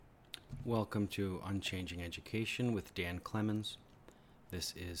Welcome to Unchanging Education with Dan Clemens.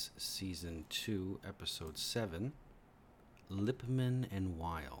 This is Season 2, Episode 7, Lippman and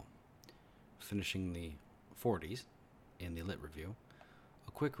Weil. Finishing the 40s in the Lit Review,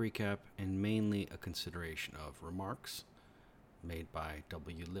 a quick recap and mainly a consideration of remarks made by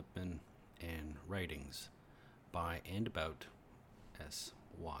W. Lippman and writings by and about S.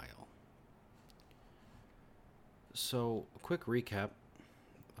 Weil. So, a quick recap.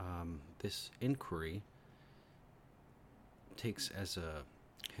 This inquiry takes as a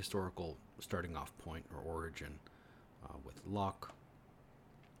historical starting off point or origin with Locke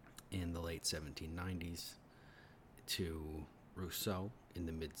in the late 1790s to Rousseau in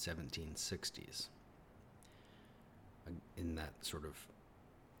the mid 1760s. In that sort of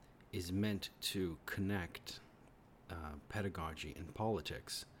is meant to connect pedagogy and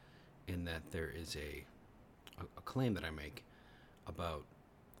politics, in that there is a claim that I make about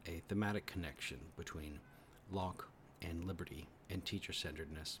a thematic connection between Locke and liberty and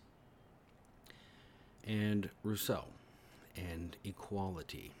teacher-centeredness, and Rousseau and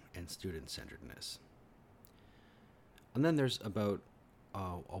equality and student-centeredness. And then there's about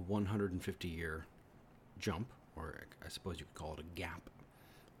a 150-year jump, or I suppose you could call it a gap,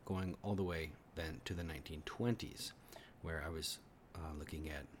 going all the way then to the 1920s, where I was looking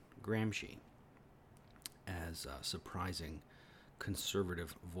at Gramsci as a surprising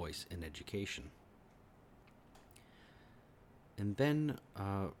conservative voice in education. And then,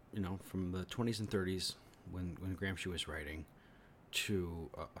 from the 20s and 30s, when Gramsci was writing,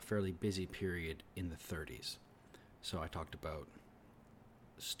 to a fairly busy period in the 30s. So I talked about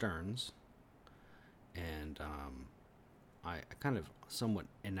Stearns, and I kind of somewhat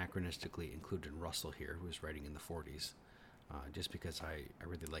anachronistically included Russell here, who was writing in the 40s, just because I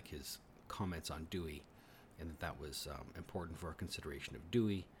really like his comments on Dewey, and that was important for our consideration of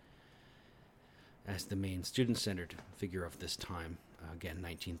Dewey as the main student-centered figure of this time, again,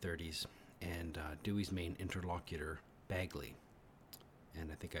 1930s, and Dewey's main interlocutor, Bagley.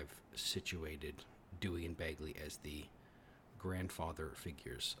 And I think I've situated Dewey and Bagley as the grandfather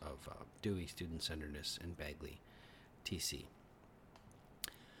figures of Dewey, student-centeredness, and Bagley, TC.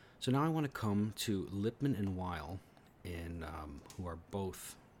 So now I want to come to Lippman and Weil, who are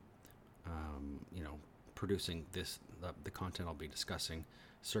both, producing the content I'll be discussing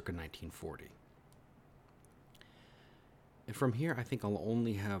circa 1940. And from here, I think I'll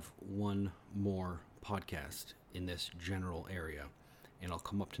only have one more podcast in this general area, and I'll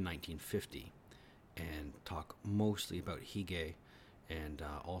come up to 1950 and talk mostly about Hege and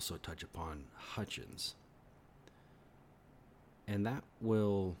also touch upon Hutchins. And that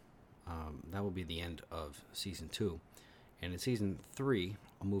will be the end of Season 2. And in Season 3,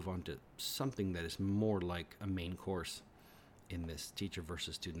 I'll move on to something that is more like a main course in this teacher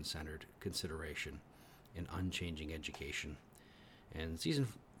versus student-centered consideration in unchanging education. And Season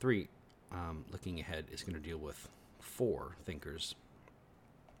 3, looking ahead, is going to deal with 4 thinkers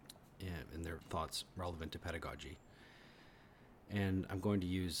and their thoughts relevant to pedagogy. And I'm going to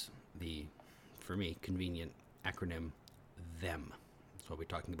use the, for me, convenient acronym THEM. So I'll be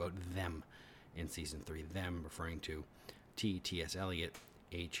talking about them in Season 3. Them referring to T. T.S. Eliot,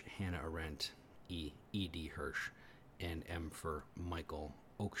 H. Hannah Arendt, E. E.D. Hirsch, and M for Michael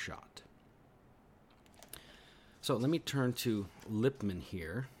Oakeshott. So let me turn to Lippman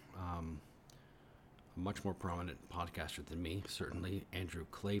here, a much more prominent podcaster than me, certainly. Andrew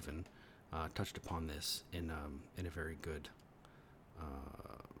Clavin touched upon this in a very good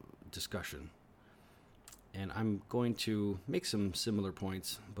discussion. And I'm going to make some similar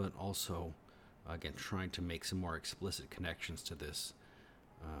points, but also, again, trying to make some more explicit connections to this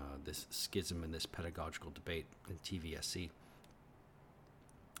schism and this pedagogical debate in TVSC.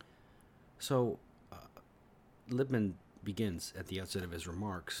 So, Lippman begins at the outset of his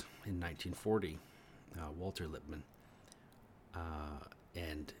remarks in 1940, Walter Lippmann,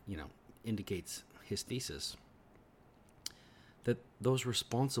 and, indicates his thesis that those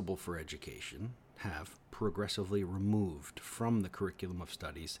responsible for education have progressively removed from the curriculum of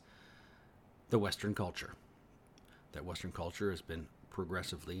studies the Western culture. That Western culture has been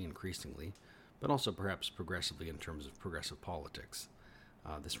progressively, increasingly, but also perhaps progressively in terms of progressive politics,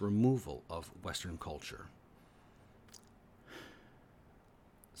 this removal of Western culture.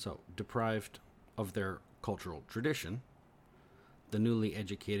 So, deprived of their cultural tradition, the newly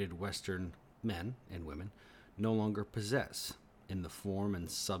educated Western men and women no longer possess, in the form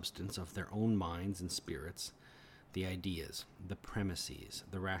and substance of their own minds and spirits, the ideas, the premises,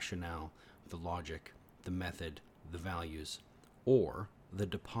 the rationale, the logic, the method, the values, or the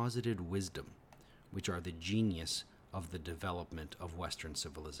deposited wisdom, which are the genius of the development of Western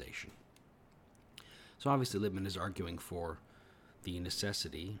civilization. So obviously Lippman is arguing for the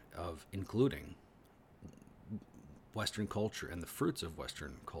necessity of including Western culture and the fruits of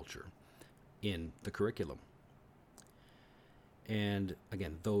Western culture in the curriculum. And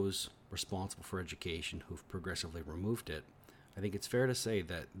again, those responsible for education who've progressively removed it, I think it's fair to say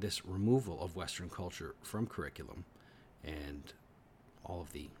that this removal of Western culture from curriculum and all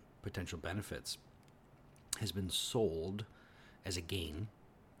of the potential benefits has been sold as a gain,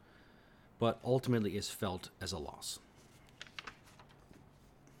 but ultimately is felt as a loss.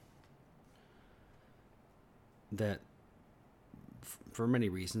 That, for many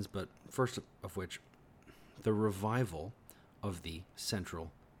reasons, but first of which, the revival of the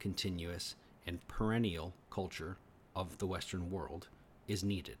central, continuous, and perennial culture of the Western world is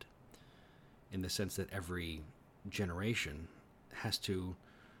needed, in the sense that every generation has to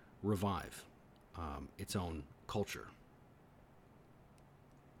revive its own culture,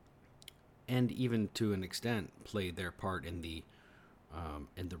 and even to an extent play their part in the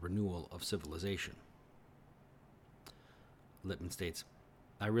renewal of civilization. Lippman states,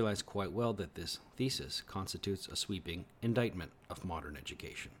 "I realize quite well that this thesis constitutes a sweeping indictment of modern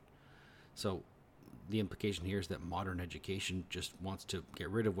education." So the implication here is that modern education just wants to get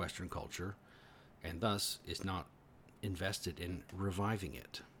rid of Western culture and thus is not invested in reviving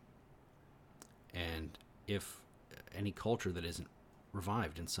it. And if any culture that isn't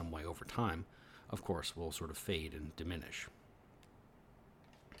revived in some way over time, of course, will sort of fade and diminish.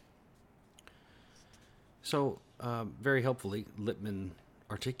 So, very helpfully, Lippman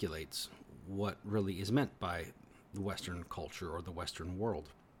articulates what really is meant by the Western culture or the Western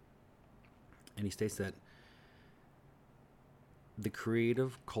world. And he states that the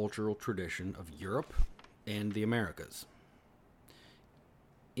creative cultural tradition of Europe and the Americas.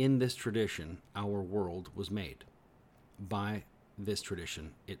 In this tradition, our world was made. By this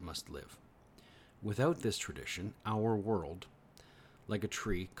tradition, it must live. Without this tradition, our world, like a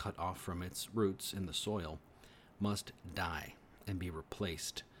tree cut off from its roots in the soil, must die and be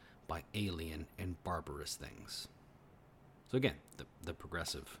replaced by alien and barbarous things. So again, the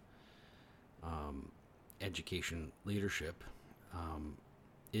progressive education leadership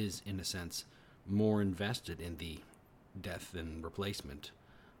is, in a sense, more invested in the death and replacement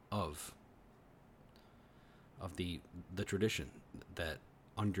of the tradition that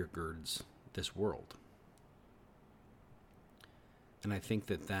undergirds this world. And I think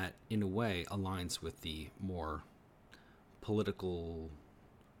that in a way aligns with the more political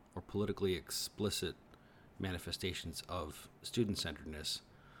or politically explicit manifestations of student-centeredness,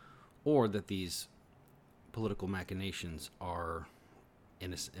 or that these political machinations are,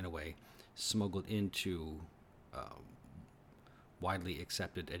 in a way, smuggled into widely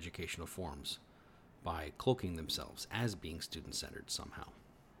accepted educational forms by cloaking themselves as being student-centered somehow.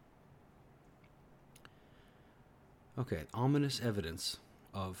 Okay, ominous evidence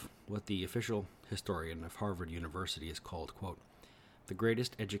of what the official historian of Harvard University has called, quote, the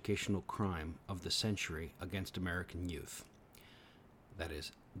greatest educational crime of the century against American youth. That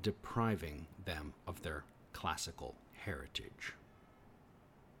is, depriving them of their classical heritage.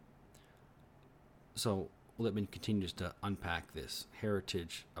 So Lippman continues to unpack this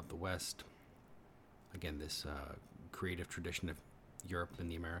heritage of the West, again, this creative tradition of Europe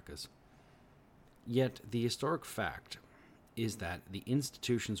and the Americas. Yet the historic fact is that the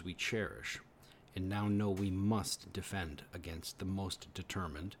institutions we cherish and now know we must defend against the most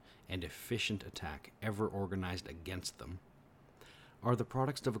determined and efficient attack ever organized against them are the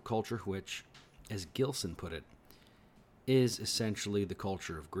products of a culture which, as Gilson put it, is essentially the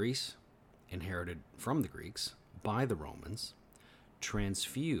culture of Greece, inherited from the Greeks by the Romans,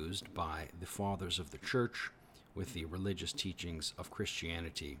 transfused by the fathers of the church with the religious teachings of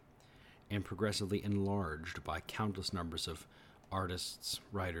Christianity, and progressively enlarged by countless numbers of artists,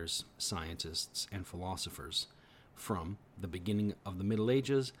 writers, scientists, and philosophers from the beginning of the Middle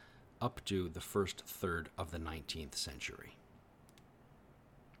Ages up to the first third of the 19th century.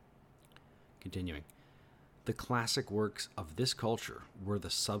 Continuing, the classic works of this culture were the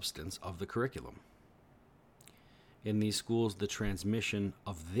substance of the curriculum. In these schools, the transmission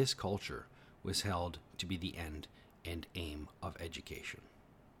of this culture was held to be the end and aim of education.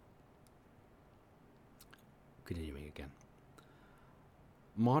 Continuing again.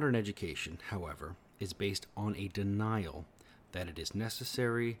 Modern education, however, is based on a denial that it is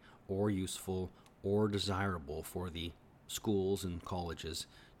necessary or useful or desirable for the schools and colleges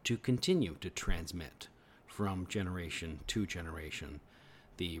to continue to transmit from generation to generation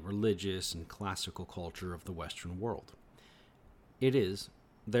the religious and classical culture of the Western world. It is,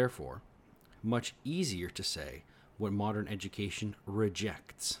 therefore, much easier to say what modern education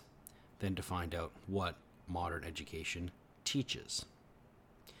rejects than to find out what modern education teaches.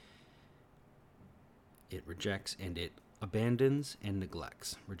 It rejects and it abandons and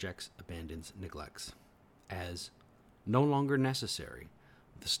neglects, rejects, abandons, neglects, as no longer necessary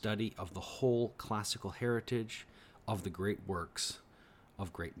the study of the whole classical heritage of the great works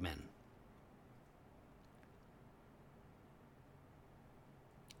of great men.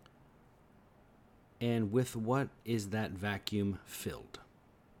 And with what is that vacuum filled?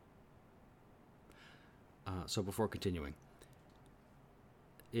 So before continuing,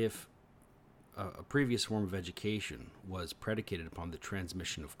 if a previous form of education was predicated upon the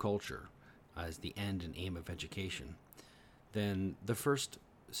transmission of culture as the end and aim of education, then the first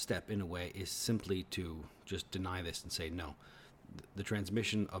step, in a way, is simply to just deny this and say, no, the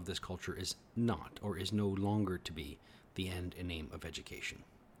transmission of this culture is not, or is no longer to be, the end and aim of education.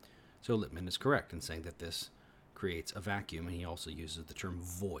 So Lippmann is correct in saying that this creates a vacuum, and he also uses the term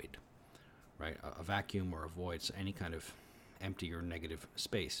void, right? A vacuum or a void, so any kind of empty or negative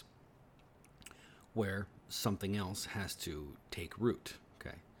space where something else has to take root,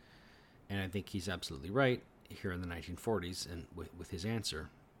 okay? And I think he's absolutely right here in the 1940s, and with his answer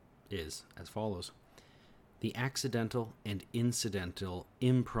is as follows: the accidental and incidental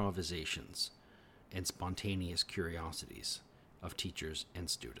improvisations and spontaneous curiosities of teachers and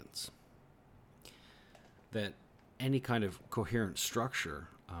students. That any kind of coherent structure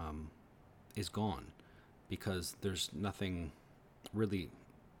is gone because there's nothing really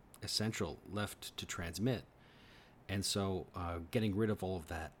essential left to transmit. And so getting rid of all of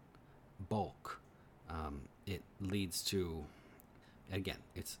that bulk, it leads to, again,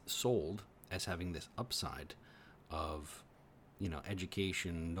 it's sold as having this upside of,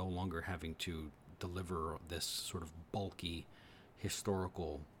 education no longer having to deliver this sort of bulky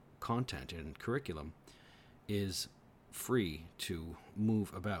historical content and curriculum, is free to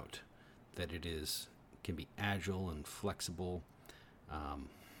move about, that it can be agile and flexible,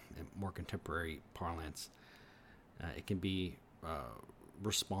 in more contemporary parlance. It can be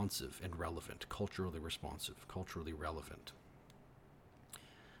responsive and relevant, culturally responsive, culturally relevant.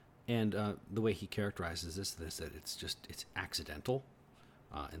 And the way he characterizes this is that it's accidental,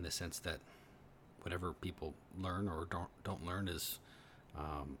 in the sense that whatever people learn or don't learn is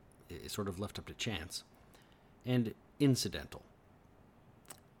sort of left up to chance, and incidental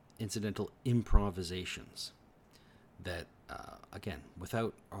improvisations that, again,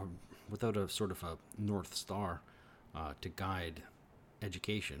 without a sort of a North Star to guide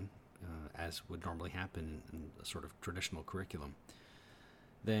education, as would normally happen in a sort of traditional curriculum,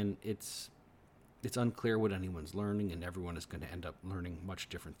 then it's unclear what anyone's learning, and everyone is going to end up learning much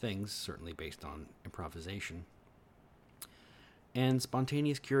different things, certainly based on improvisation. And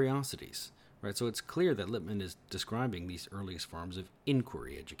spontaneous curiosities, right? So it's clear that Lippmann is describing these earliest forms of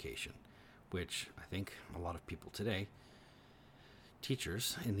inquiry education, which I think a lot of people today,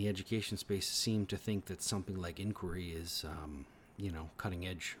 teachers in the education space, seem to think that something like inquiry is, cutting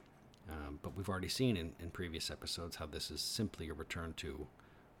edge. But we've already seen in previous episodes how this is simply a return to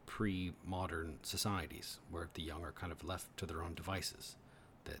pre-modern societies where the young are kind of left to their own devices,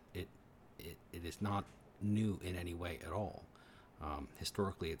 that it is not new in any way at all.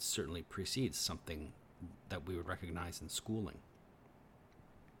 Historically, it certainly precedes something that we would recognize in schooling.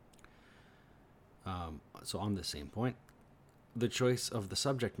 So on the same point, the choice of the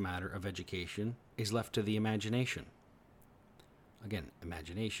subject matter of education is left to the imagination. Again,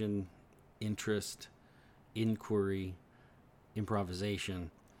 imagination, interest, inquiry,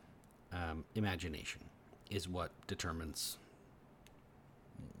 improvisation, imagination is what determines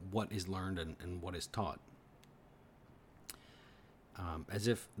what is learned and what is taught. As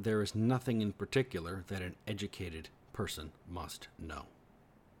if there is nothing in particular that an educated person must know.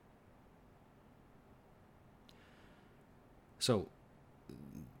 So,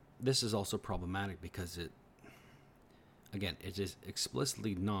 this is also problematic because it is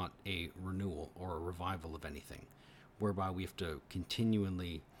explicitly not a renewal or a revival of anything, whereby we have to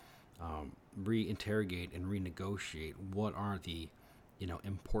continually reinterrogate and renegotiate what are the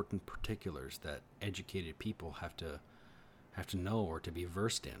important particulars that educated people have to know or to be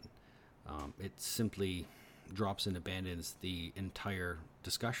versed in. It simply drops and abandons the entire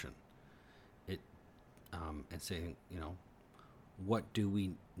discussion. And saying, what do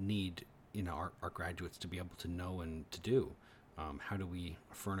we need, our graduates to be able to know and to do? How do we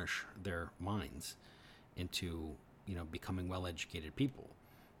furnish their minds into, becoming well-educated people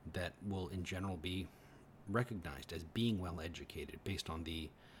that will, in general, be recognized as being well-educated based on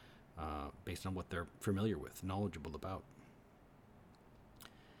what they're familiar with, knowledgeable about?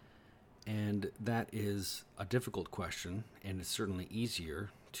 And that is a difficult question, and it's certainly easier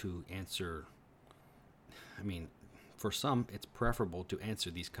to answer. I mean, for some, it's preferable to answer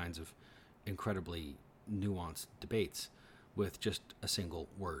these kinds of incredibly nuanced debates with just a single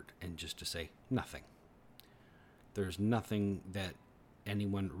word and just to say nothing. There's nothing that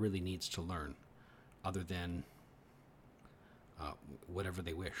anyone really needs to learn other than whatever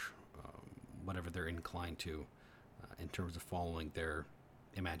they wish, whatever they're inclined to in terms of following their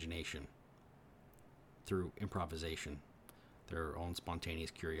imagination through improvisation, their own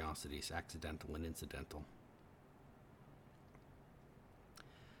spontaneous curiosities, accidental and incidental.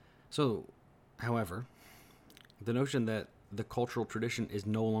 So, however, the notion that the cultural tradition is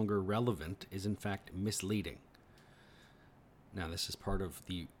no longer relevant is in fact misleading. Now, this is part of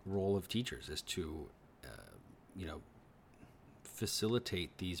the role of teachers, is to,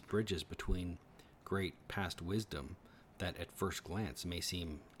 facilitate these bridges between great past wisdom that at first glance may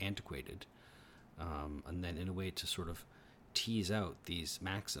seem antiquated, and then in a way to sort of tease out these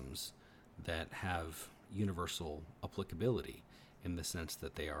maxims that have universal applicability in the sense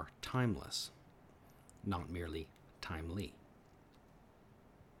that they are timeless, not merely timely.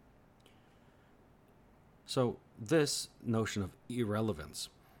 So this notion of irrelevance,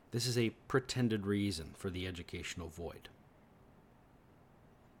 this is a pretended reason for the educational void.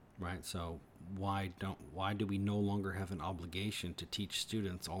 Right? So why do we no longer have an obligation to teach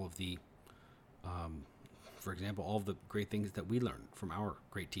students all of the, for example, all of the great things that we learned from our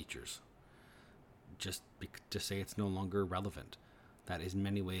great teachers? Just to say it's no longer relevant. That is in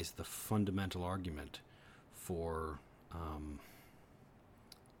many ways the fundamental argument for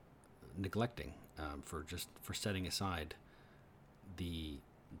neglecting, for setting aside the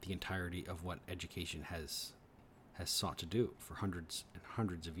entirety of what education has sought to do for hundreds and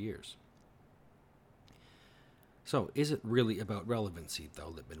hundreds of years. So, is it really about relevancy, though,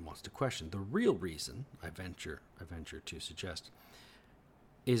 Lippman wants to question? The real reason, I venture to suggest,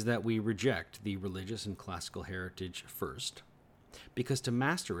 is that we reject the religious and classical heritage first, because to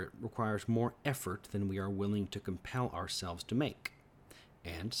master it requires more effort than we are willing to compel ourselves to make.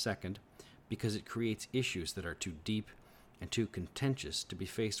 And second, because it creates issues that are too deep and too contentious to be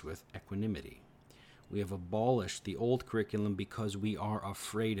faced with equanimity. We have abolished the old curriculum because we are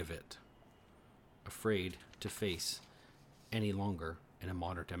afraid of it, afraid to face any longer in a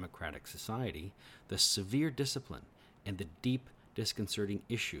modern democratic society the severe discipline and the deep disconcerting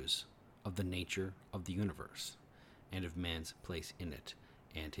issues of the nature of the universe and of man's place in it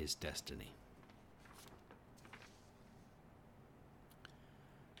and his destiny.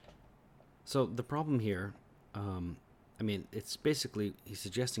 So the problem here, it's basically, he's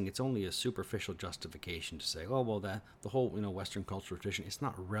suggesting it's only a superficial justification to say, oh, well, the whole, Western cultural tradition, it's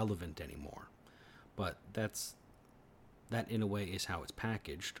not relevant anymore. But that in a way is how it's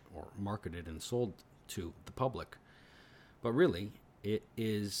packaged or marketed and sold to the public. But really,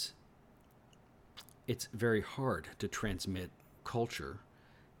 it's very hard to transmit culture,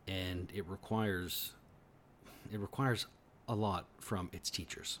 and it requires a lot from its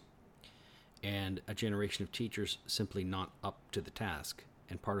teachers. And a generation of teachers simply not up to the task.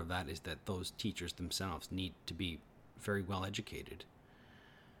 And part of that is that those teachers themselves need to be very well educated,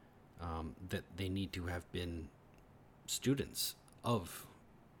 that they need to have been students of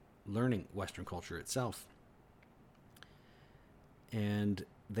learning Western culture itself. And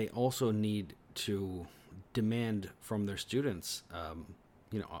they also need to demand from their students, a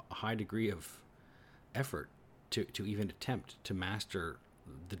high degree of effort to even attempt to master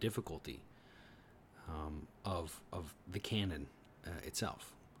the difficulty of the canon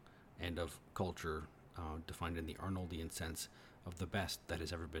itself, and of culture defined in the Arnoldian sense of the best that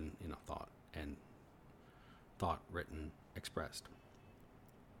has ever been thought, written, expressed.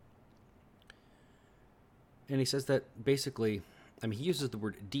 And he says that basically, he uses the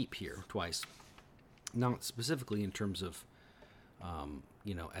word deep here twice, not specifically in terms of,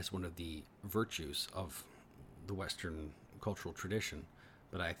 as one of the virtues of the Western cultural tradition,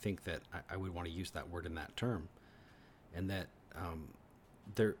 but I think that I would want to use that word in that term, and that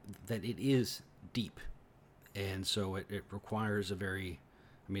that it is deep, and so it requires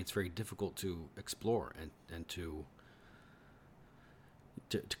it's very difficult to explore and to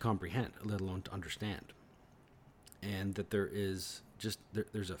comprehend, let alone to understand, and that there's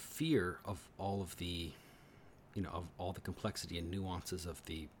a fear of all of the, of all the complexity and nuances of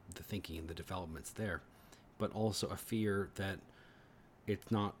the thinking and the developments there, but also a fear that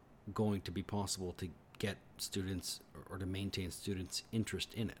it's not going to be possible to get students or to maintain students'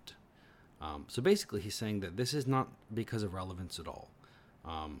 interest in it. So basically he's saying that this is not because of relevance at all.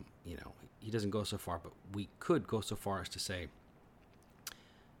 He doesn't go so far, but we could go so far as to say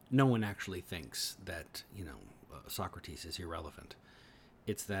no one actually thinks that, Socrates is irrelevant.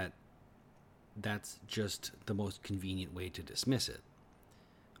 It's that that's just the most convenient way to dismiss it.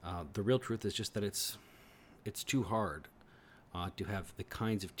 The real truth is just that it's too hard to have the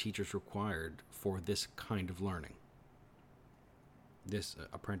kinds of teachers required for this kind of learning, this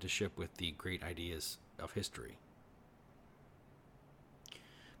apprenticeship with the great ideas of history.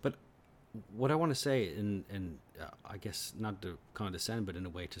 But what I want to say, and I guess not to condescend, but in a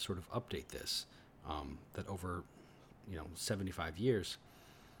way to sort of update this, that over 75 years,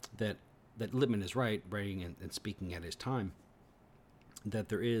 that Lippman is right, writing and speaking at his time, that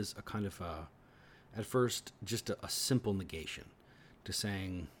there is a kind of at first just a simple negation to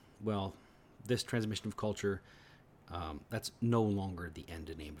saying, well, this transmission of culture, that's no longer the end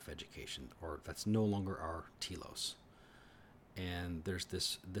and aim of education, or that's no longer our telos. And there's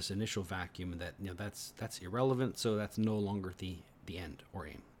this initial vacuum that that's irrelevant, so that's no longer the end or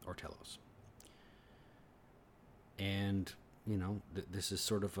aim or telos. And this is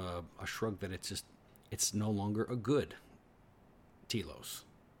sort of a shrug that it's no longer a good telos.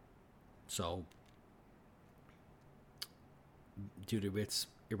 So due to its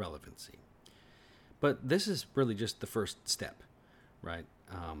irrelevancy. But this is really just the first step, right?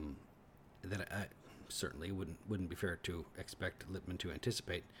 That I certainly wouldn't be fair to expect Lippman to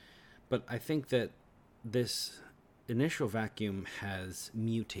anticipate. But I think that this initial vacuum has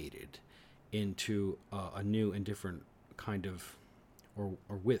mutated into a new and different kind of, or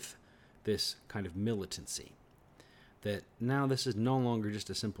with this kind of militancy. That now this is no longer just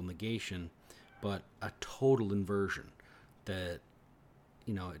a simple negation, but a total inversion. That,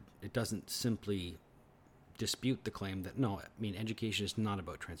 it doesn't simply dispute the claim that, no, education is not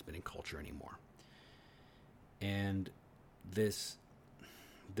about transmitting culture anymore. And this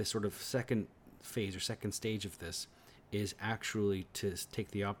sort of second phase or second stage of this is actually to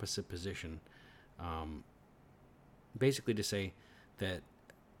take the opposite position, basically to say that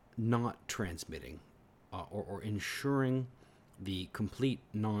not transmitting or ensuring the complete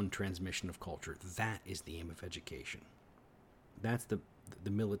non-transmission of culture, that is the aim of education. That's the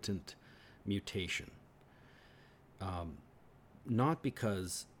militant mutation. Not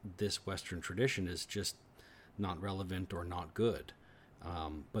because this Western tradition is just not relevant or not good,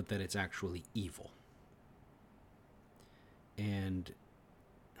 but that it's actually evil. And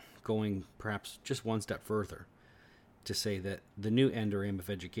going perhaps just one step further to say that the new end or aim of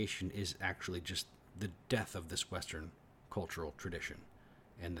education is actually just the death of this Western cultural tradition,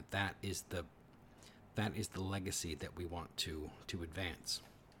 and that is the legacy that we want to advance,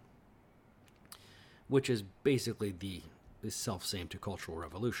 which is basically the self-same to cultural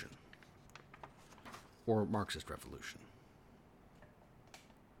revolution or Marxist revolution.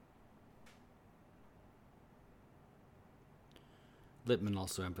 Lippman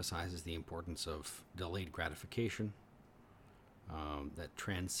also emphasizes the importance of delayed gratification that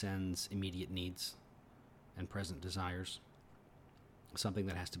transcends immediate needs and present desires, something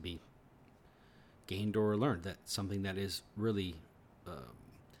that has to be gained or learned, that something that is really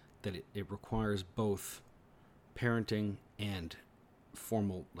that it requires both parenting and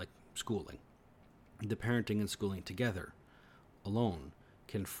formal schooling. The parenting and schooling together alone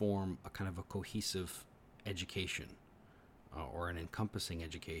can form a kind of a cohesive education or an encompassing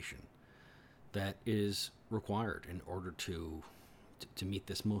education that is required in order to meet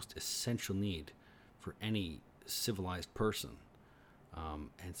this most essential need for any civilized person,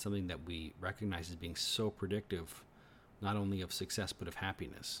 and something that we recognize as being so predictive not only of success but of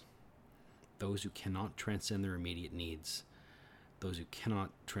happiness. Those who cannot transcend their immediate needs, those who cannot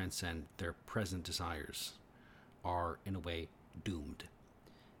transcend their present desires, are in a way doomed.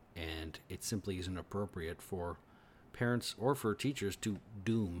 And it simply isn't appropriate for parents or for teachers to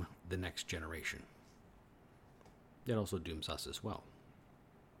doom the next generation. It also dooms us as well.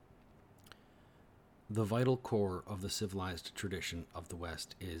 The vital core of the civilized tradition of the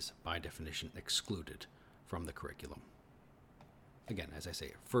West is, by definition, excluded from the curriculum. Again, as I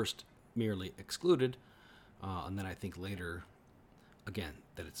say, first merely excluded, and then I think later, again,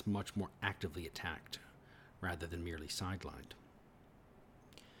 that it's much more actively attacked rather than merely sidelined.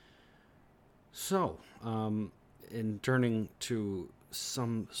 So, in turning to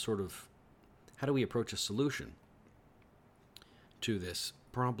some sort of, how do we approach a solution to this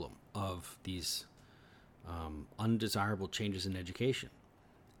problem of these undesirable changes in education?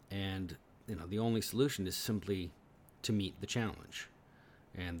 And, the only solution is simply to meet the challenge.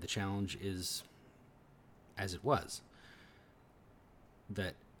 And the challenge is, as it was,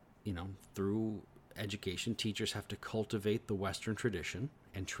 that, through education, teachers have to cultivate the Western tradition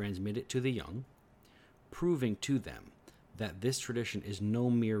and transmit it to the young, proving to them that this tradition is no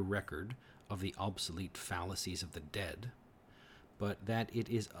mere record of the obsolete fallacies of the dead, but that it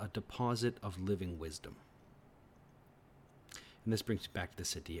is a deposit of living wisdom. And this brings me back to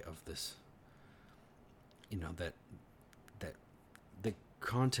this idea of this, that the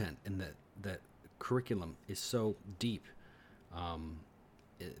content and that curriculum is so deep,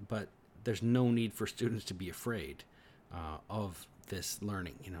 but there's no need for students to be afraid of this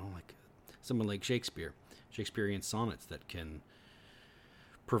learning. Like someone like Shakespearean sonnets that can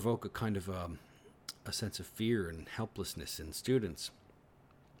provoke a kind of a sense of fear and helplessness in students.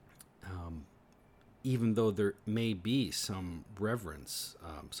 Even though there may be some reverence,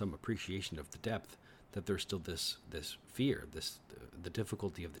 some appreciation of the depth, that there's still this fear, the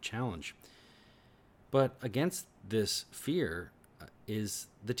difficulty of the challenge. But against this fear is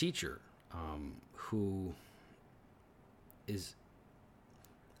the teacher, who is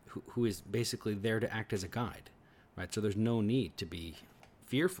basically there to act as a guide, right? So there's no need to be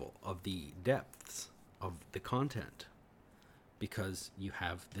fearful of the depths of the content, because you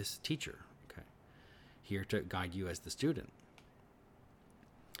have this teacher, okay, here to guide you as the student.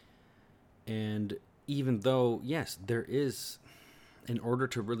 And even though, yes, there is, in order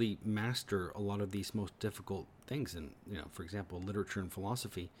to really master a lot of these most difficult things, in, for example, literature and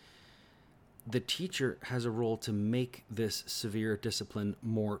philosophy, the teacher has a role to make this severe discipline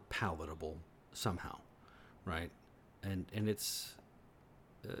more palatable somehow, right? And it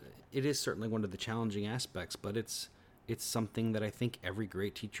is certainly one of the challenging aspects, but it's something that I think every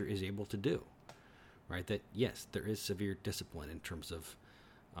great teacher is able to do, right? That yes, there is severe discipline in terms of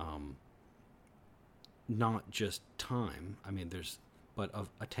not just time. But of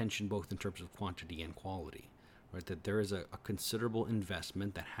attention, both in terms of quantity and quality, right? That there is a considerable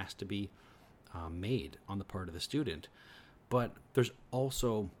investment that has to be made on the part of the student. But there's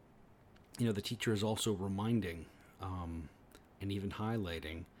also, the teacher is also reminding and even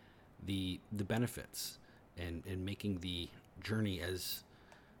highlighting the benefits and making the journey as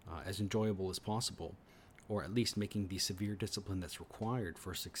enjoyable as possible, or at least making the severe discipline that's required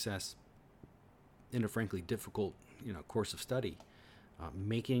for success in a frankly difficult course of study,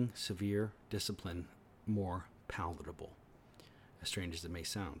 making severe discipline more palatable, as strange as it may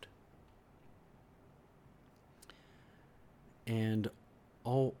sound. And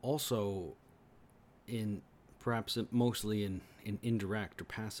also in perhaps mostly in indirect or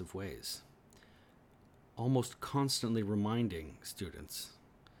passive ways, almost constantly reminding students,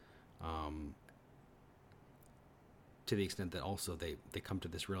 to the extent that also they come to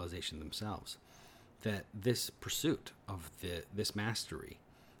this realization themselves, that this pursuit of this mastery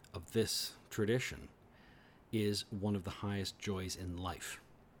of this tradition is one of the highest joys in life.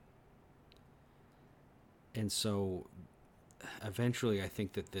 And so eventually I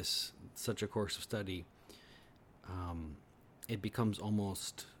think that such a course of study, it becomes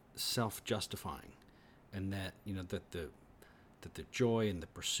almost self-justifying, and that the joy and the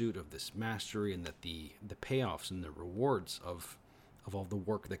pursuit of this mastery, and that the payoffs and the rewards of all the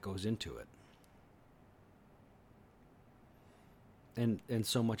work that goes into it. And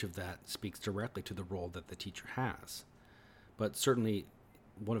so much of that speaks directly to the role that the teacher has. But certainly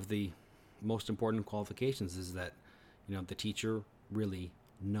one of the most important qualifications is that, the teacher really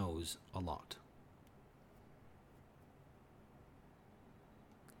knows a lot.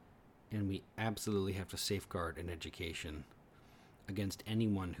 And we absolutely have to safeguard an education against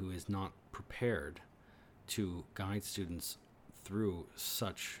anyone who is not prepared to guide students through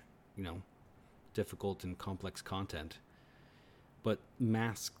such, difficult and complex content, but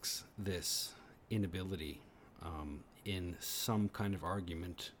masks this inability in some kind of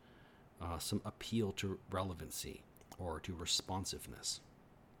argument, some appeal to relevancy or to responsiveness.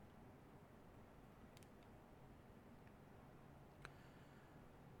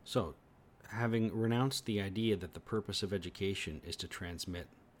 So, having renounced the idea that the purpose of education is to transmit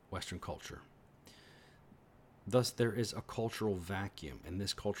Western culture, thus there is a cultural vacuum, and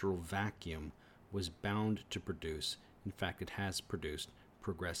this cultural vacuum was bound to produce, in fact it has produced,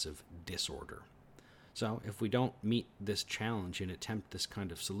 progressive disorder. So if we don't meet this challenge and attempt this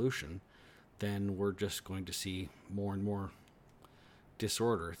kind of solution, then we're just going to see more and more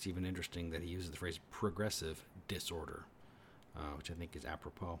disorder. It's even interesting that he uses the phrase progressive disorder, which I think is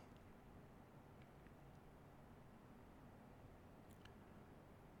apropos.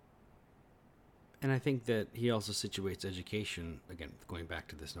 And I think that he also situates education, again, going back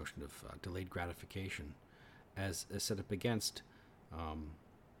to this notion of delayed gratification, as set up against,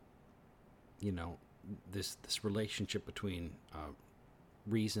 this relationship between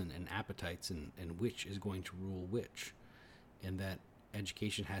reason and appetites, and which is going to rule which. And that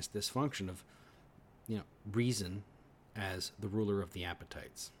education has this function of, reason as the ruler of the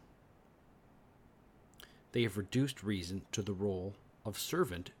appetites. they have reduced reason to the role of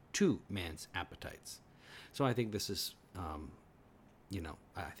servant to man's appetites. So I think this is,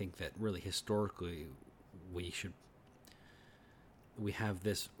 I think that really historically we have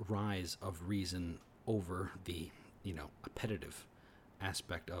this rise of reason over the, appetitive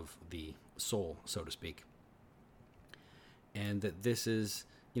aspect of the soul, so to speak. And that this is,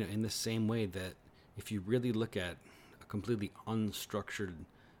 in the same way that if you really look at a completely unstructured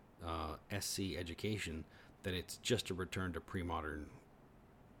SC education, that it's just a return to pre-modern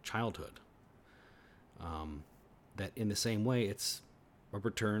childhood. That in the same way, it's a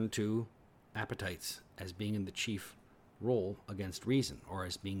return to appetites as being in the chief role against reason, or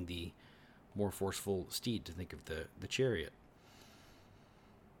as being the more forceful steed, to think of the chariot.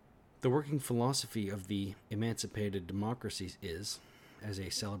 The working philosophy of the emancipated democracies is, as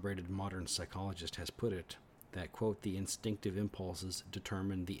a celebrated modern psychologist has put it, that, quote, the instinctive impulses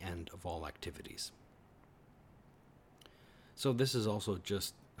determine the end of all activities. So this is also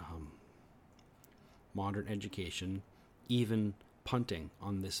just modern education, even punting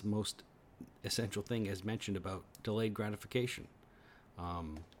on this most essential thing, as mentioned, about delayed gratification.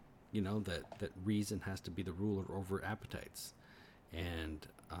 That reason has to be the ruler over appetites. And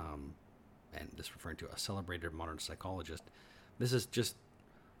this referring to a celebrated modern psychologist. This is just,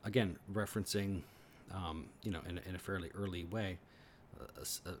 again, referencing, in a fairly early way,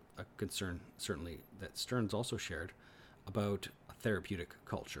 a concern certainly that Stearns also shared about a therapeutic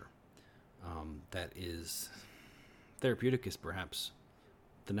culture. That is, therapeutic is perhaps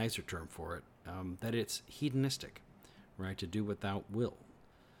the nicer term for it. That it's hedonistic, right? To do what thou will.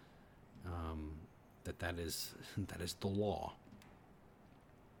 That is the law.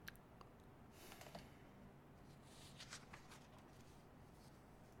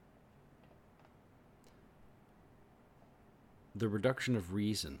 The reduction of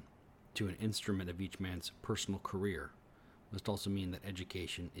reason to an instrument of each man's personal career must also mean that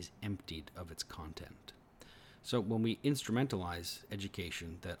education is emptied of its content. So when we instrumentalize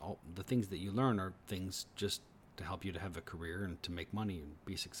education, that all the things that you learn are things just to help you to have a career and to make money and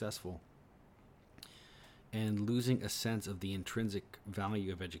be successful, and losing a sense of the intrinsic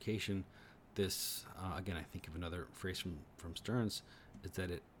value of education, this, again, I think of another phrase from Stearns, is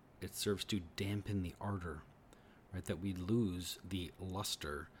that it serves to dampen the ardor, right? That we lose the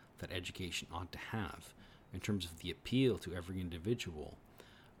luster that education ought to have in terms of the appeal to every individual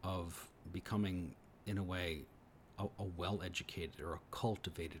of becoming, in a way, a well-educated or a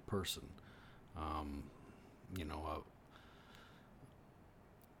cultivated person.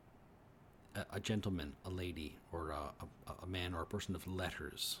 A gentleman, a lady, or a man or a person of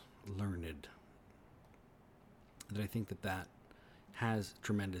letters, learned. That I think that has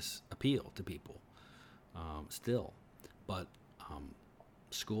tremendous appeal to people still. But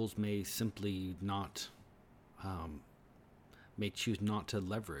schools may simply not, may choose not to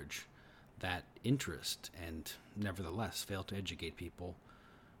leverage that interest, and nevertheless fail to educate people,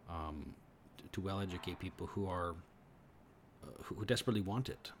 to well educate people who are who desperately want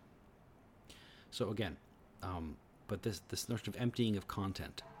it. So again, but this notion of emptying of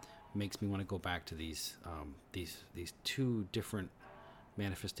content makes me want to go back to these two different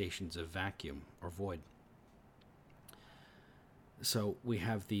manifestations of vacuum or void. So we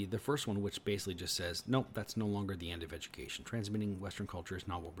have the first one, which basically just says, nope, that's no longer the end of education. Transmitting Western culture is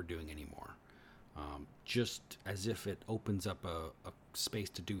not what we're doing anymore. Just as if it opens up a space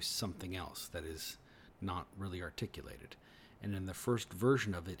to do something else that is not really articulated. And in the first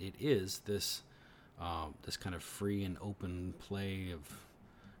version of it, it is this kind of free and open play of,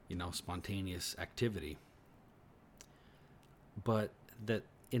 spontaneous activity. But that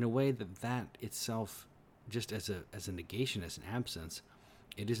in a way that itself, just as a negation, as an absence,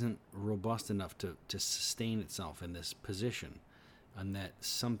 it isn't robust enough to sustain itself in this position, and that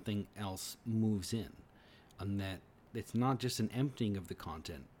something else moves in, and that it's not just an emptying of the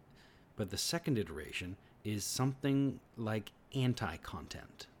content, but the second iteration is something like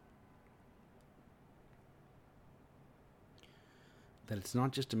anti-content. That it's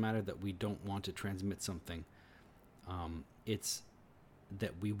not just a matter that we don't want to transmit something, it's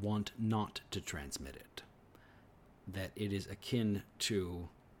that we want not to transmit it. That it is akin to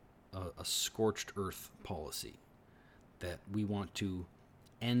a scorched earth policy. That we want to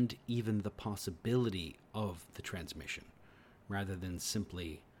end even the possibility of the transmission, rather than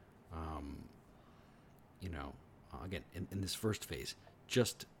simply, again, in this first phase,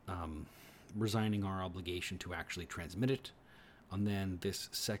 just resigning our obligation to actually transmit it. And then this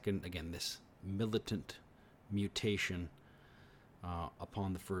second, again, this militant mutation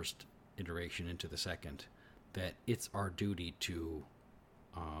upon the first iteration into the second, that it's our duty to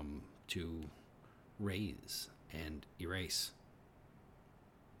raise and erase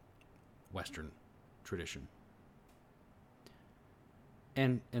Western tradition,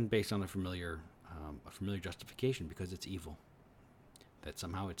 and based on a familiar justification, because it's evil, that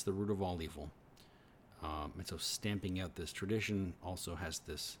somehow it's the root of all evil. And so stamping out this tradition also has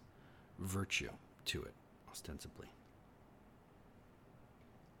this virtue to it, ostensibly.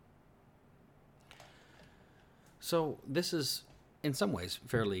 So this is, in some ways,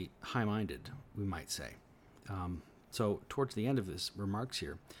 fairly high-minded, we might say. So towards the end of his remarks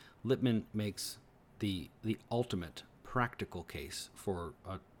here, Lippmann makes the ultimate practical case for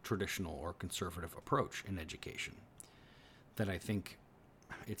a traditional or conservative approach in education that I think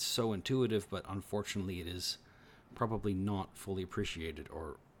it's so intuitive, but unfortunately it is probably not fully appreciated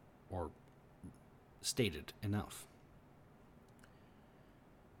or stated enough.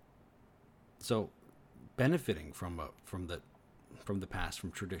 So, benefiting from the past,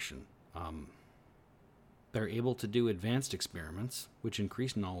 from tradition, they're able to do advanced experiments which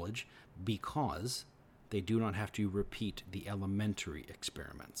increase knowledge because they do not have to repeat the elementary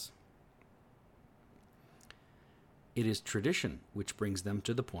experiments. It is tradition which brings them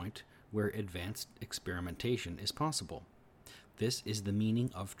to the point where advanced experimentation is possible. This is the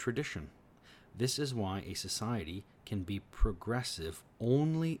meaning of tradition. This is why a society can be progressive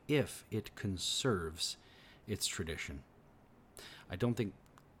only if it conserves its tradition.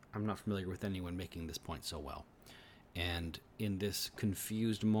 I'm not familiar with anyone making this point so well. And in this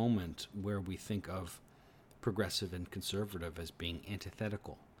confused moment where we think of progressive and conservative as being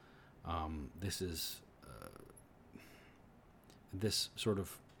antithetical, this sort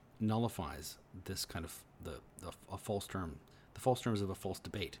of nullifies this kind of the false terms of a false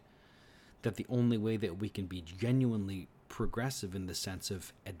debate. That the only way that we can be genuinely progressive in the sense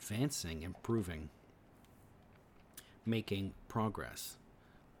of advancing, improving, making progress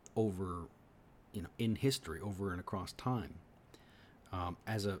over, in history, over and across time,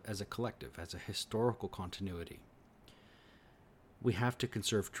 as a collective, as a historical continuity. We have to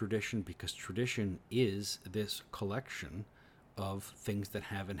conserve tradition because tradition is this collection of things that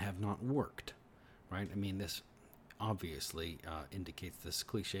have and have not worked, right? I mean, this obviously indicates this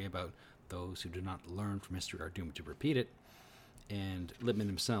cliche about those who do not learn from history are doomed to repeat it. And Lippmann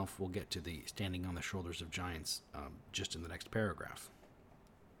himself will get to the standing on the shoulders of giants just in the next paragraph.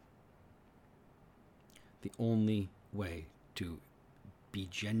 The only way to be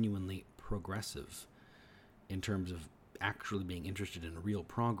genuinely progressive in terms of actually being interested in real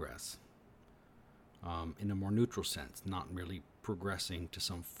progress, in a more neutral sense, not merely progressing to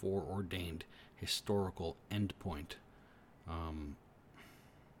some foreordained historical endpoint,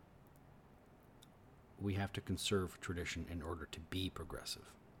 we have to conserve tradition in order to be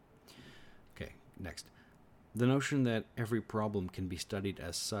progressive. Okay, next. The notion that every problem can be studied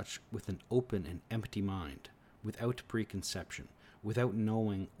as such with an open and empty mind, without preconception, without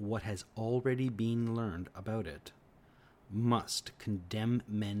knowing what has already been learned about it, must condemn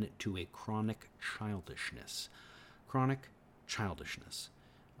men to a chronic childishness. Chronic childishness,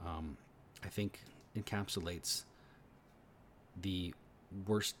 I think, encapsulates the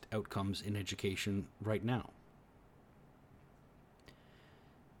worst outcomes in education right now.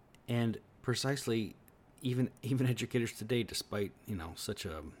 And precisely, even educators today, despite such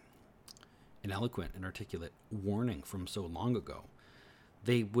an eloquent and articulate warning from so long ago,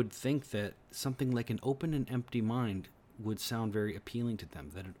 they would think that something like an open and empty mind would sound very appealing to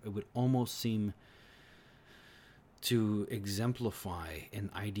them, that it would almost seem to exemplify an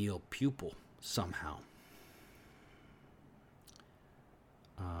ideal pupil somehow.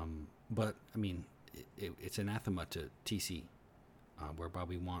 But, I mean, it's anathema to TC, whereby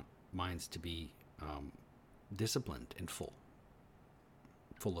we want minds to be disciplined and full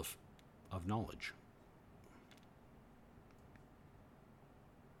of knowledge.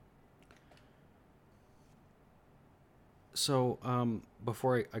 So,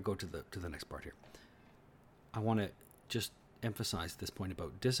 before I go to the next part here, I want to just emphasize this point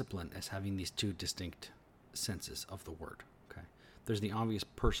about discipline as having these two distinct senses of the word. Okay, there's the obvious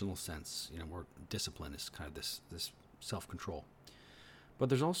personal sense, where discipline is kind of this self-control, but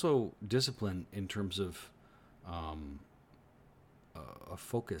there's also discipline in terms of a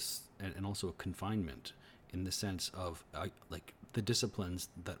focus and also a confinement, in the sense of like the disciplines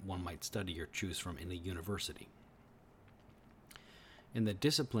that one might study or choose from in a university. And the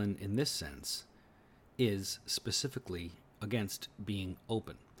discipline in this sense is specifically against being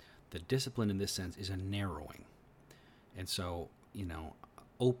open. The discipline in this sense is a narrowing. And so,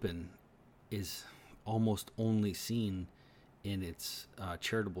 open is almost only seen in its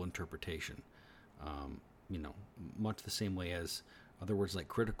charitable interpretation. Much the same way as other words like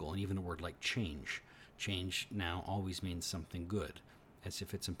critical and even a word like change. change now always means something good, as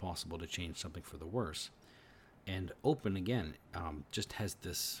if it's impossible to change something for the worse. And open, again, just has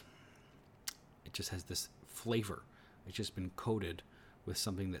this flavor. It's just been coated with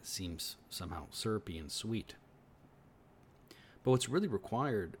something that seems somehow syrupy and sweet. But what's really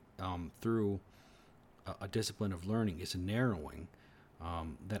required through a discipline of learning is a narrowing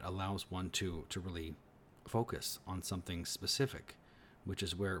that allows one to really focus on something specific, which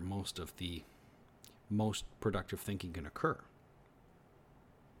is where most of the most productive thinking can occur.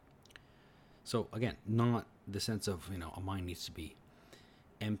 So again, not the sense of, a mind needs to be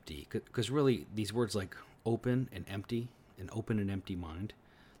empty, because really these words like open and empty, an open and empty mind,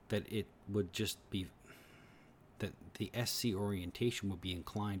 that it would just be that the SC orientation would be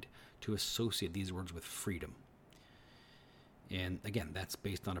inclined to associate these words with freedom. And again, that's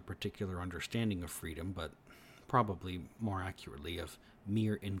based on a particular understanding of freedom, but probably more accurately of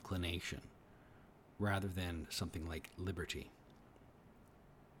mere inclination, rather than something like liberty.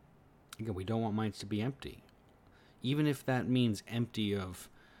 Again, we don't want minds to be empty, even if that means empty of,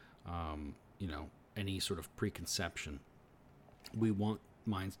 any sort of preconception. We want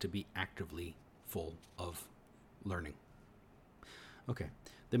minds to be actively full of learning. Okay,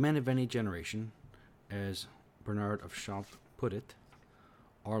 the men of any generation, as Bernard of Chartres put it,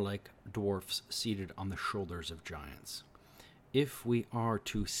 are like dwarfs seated on the shoulders of giants. If we are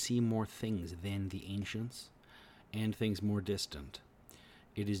to see more things than the ancients, and things more distant,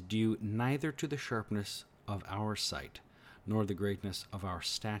 it is due neither to the sharpness of our sight, nor the greatness of our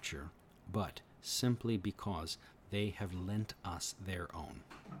stature, but simply because they have lent us their own.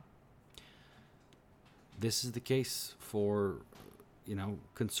 This is the case for,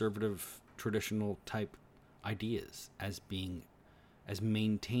 conservative, traditional type ideas as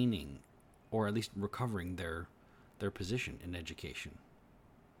maintaining, or at least recovering their position in education.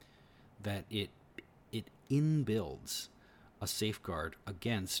 That it inbuilds a safeguard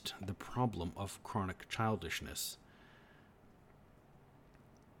against the problem of chronic childishness.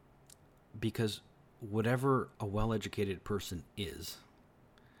 Because whatever a well-educated person is,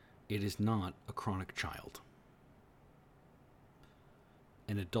 it is not a chronic child.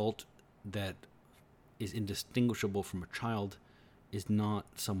 An adult that is indistinguishable from a child is not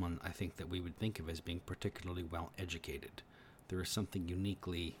someone, I think, that we would think of as being particularly well educated. There is something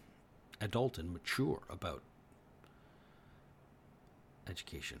uniquely adult and mature about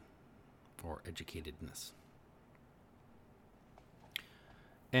education or educatedness.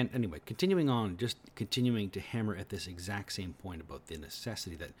 And anyway, continuing to hammer at this exact same point about the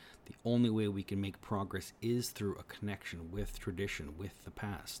necessity that the only way we can make progress is through a connection with tradition, with the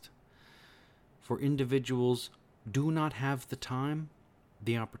past. For individuals do not have the time,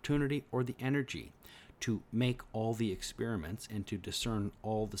 the opportunity, or the energy to make all the experiments and to discern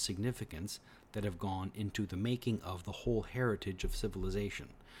all the significance that have gone into the making of the whole heritage of civilization.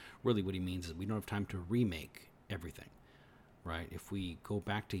 Really what he means is we don't have time to remake everything, right? If we go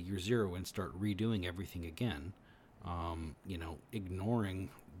back to year zero and start redoing everything again, ignoring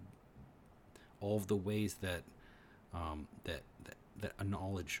all of the ways that a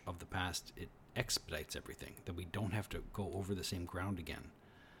knowledge of the past, it expedites everything, that we don't have to go over the same ground again.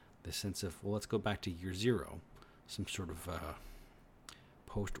 The sense of, well, let's go back to year zero, some sort of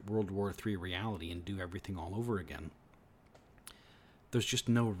post-World War III reality, and do everything all over again. There's just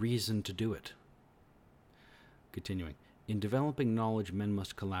no reason to do it. Continuing. In developing knowledge, men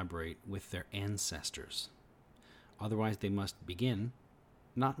must collaborate with their ancestors. Otherwise, they must begin,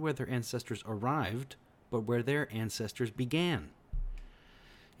 not where their ancestors arrived, but where their ancestors began.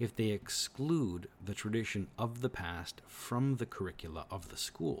 If they exclude the tradition of the past from the curricula of the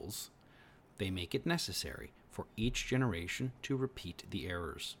schools, they make it necessary for each generation to repeat the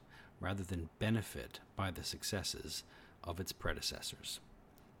errors, rather than benefit by the successes of its predecessors.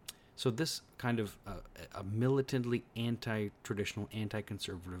 So this kind of a militantly anti-traditional,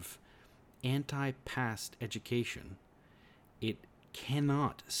 anti-conservative, anti-past education, it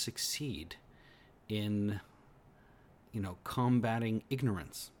cannot succeed in, combating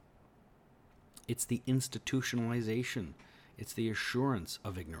ignorance. It's the institutionalization. It's the assurance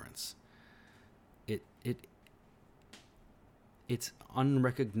of ignorance. It's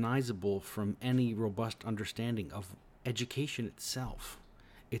unrecognizable from any robust understanding of education itself.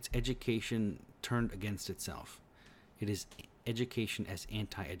 It's education turned against itself. It is education as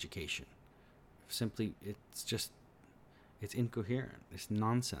anti-education. Simply, it's incoherent. It's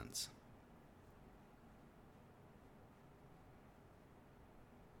nonsense.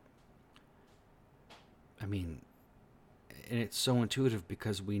 And it's so intuitive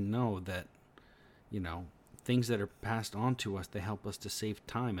because we know that, things that are passed on to us, they help us to save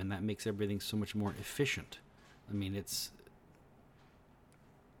time, and that makes everything so much more efficient. I mean, it's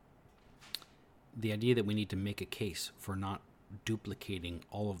the idea that we need to make a case for not duplicating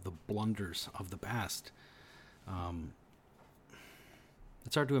all of the blunders of the past.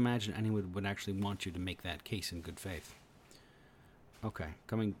 It's hard to imagine anyone would actually want you to make that case in good faith. Okay,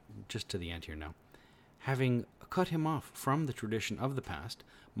 coming just to the end here now. Having cut him off from the tradition of the past,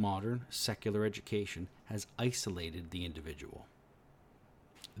 modern secular education has isolated the individual.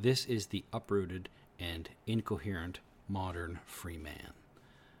 This is the uprooted and incoherent modern free man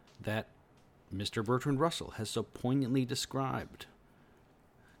that Mr. Bertrand Russell has so poignantly described.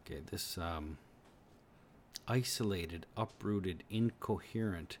 Okay, this isolated, uprooted,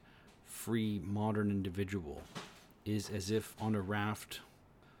 incoherent, free modern individual is as if on a raft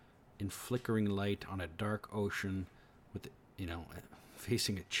in flickering light on a dark ocean with,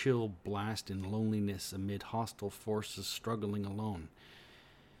 facing a chill blast in loneliness amid hostile forces struggling alone.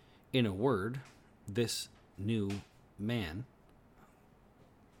 In a word, this new man,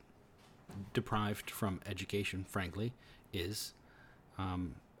 deprived from education, frankly, is,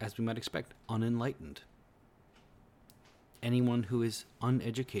 as we might expect, unenlightened. Anyone who is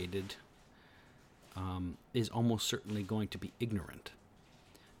uneducated is almost certainly going to be ignorant.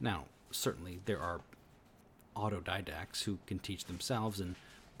 Now, certainly there are autodidacts who can teach themselves,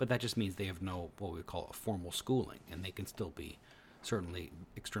 but that just means they have no, what we call a formal schooling, and they can still be certainly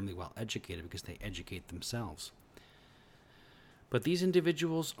extremely well educated because they educate themselves. But these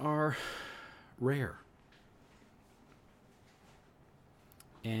individuals are rare.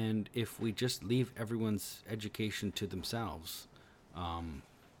 And if we just leave everyone's education to themselves,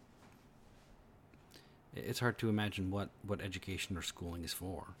 it's hard to imagine what education or schooling is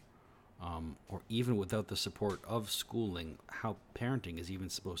for. Or even without the support of schooling, how parenting is even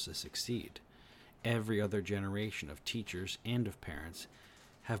supposed to succeed. Every other generation of teachers and of parents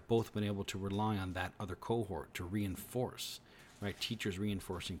have both been able to rely on that other cohort to reinforce, right? Teachers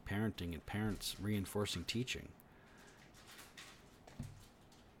reinforcing parenting and parents reinforcing teaching.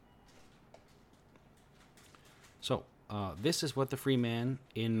 So, this is what the free man,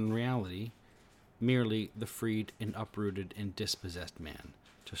 in reality, merely the freed and uprooted and dispossessed man,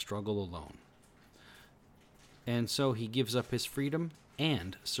 to struggle alone. And so he gives up his freedom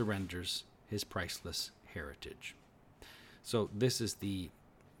and surrenders his priceless heritage. So this is the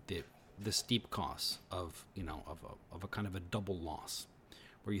steep cost of a kind of a double loss,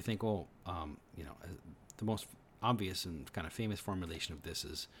 where you think, the most obvious and kind of famous formulation of this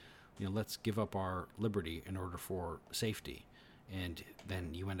is, let's give up our liberty in order for safety, and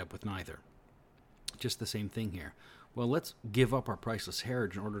then you end up with neither. Just the same thing here. Well, let's give up our priceless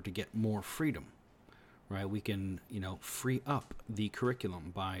heritage in order to get more freedom, right? We can, free up the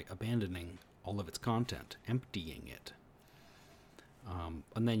curriculum by abandoning all of its content, emptying it.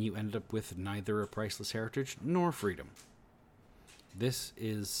 And then you end up with neither a priceless heritage nor freedom. This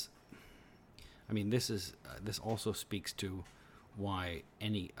also speaks to why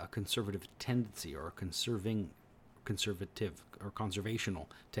a conservative tendency or a conservative or conservational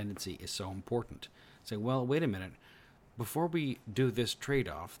tendency is so important. Say, well, wait a minute. Before we do this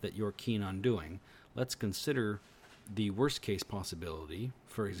trade-off that you're keen on doing, let's consider the worst case possibility,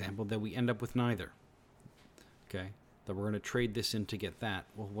 for example, that we end up with neither. Okay? That we're going to trade this in to get that.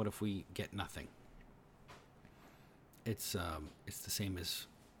 Well, what if we get nothing? It's the same as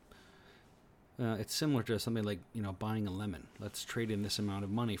it's similar to something like, buying a lemon. Let's trade in this amount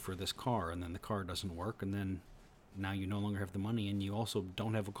of money for this car, and then the car doesn't work, and then now you no longer have the money, and you also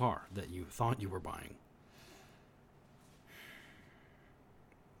don't have a car that you thought you were buying.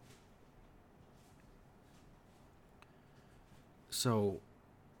 So,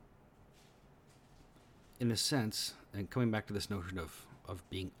 in a sense, and coming back to this notion of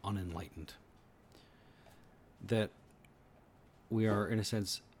being unenlightened, that we are, in a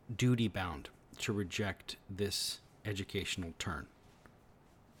sense, duty-bound to reject this educational turn.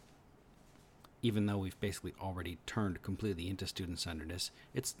 Even though we've basically already turned completely into student-centeredness,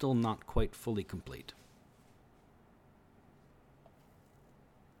 it's still not quite fully complete.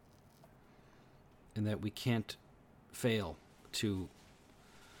 And that we can't fail to...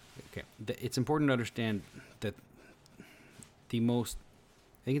 Okay, it's important to understand that I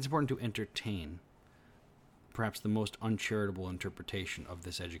think it's important to entertain perhaps the most uncharitable interpretation of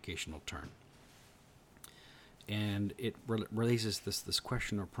this educational turn. And it raises this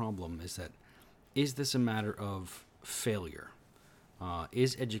question or problem, is this a matter of failure?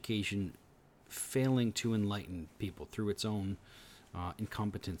 Is education failing to enlighten people through its own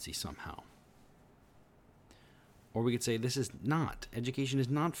incompetency somehow? Or we could say this is not. Education is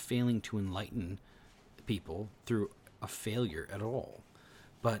not failing to enlighten people through a failure at all,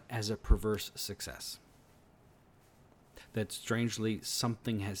 but as a perverse success. That strangely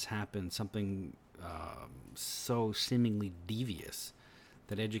something has happened, something so seemingly devious,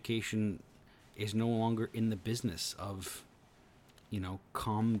 that education is no longer in the business of,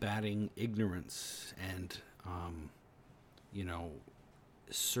 combating ignorance and,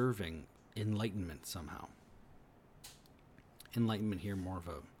 serving enlightenment somehow. Enlightenment here more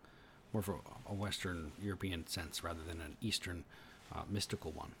of a Western European sense rather than an Eastern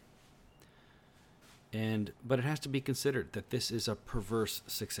mystical one. But it has to be considered that this is a perverse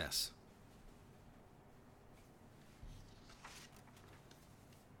success.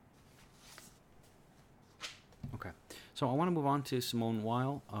 Okay, so I want to move on to Simone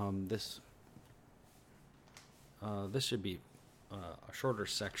Weil. This should be a shorter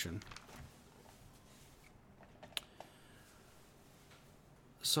section.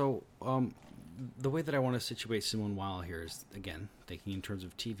 So the way that I want to situate Simone Weil here is, again, thinking in terms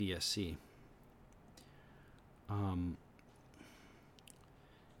of TVSC.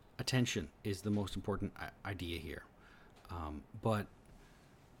 Attention is the most important idea here. But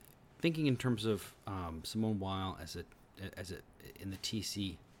thinking in terms of Simone Weil as in the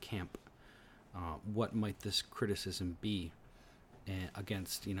TC camp, what might this criticism be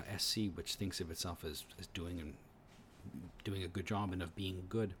against SC, which thinks of itself as doing a good job and of being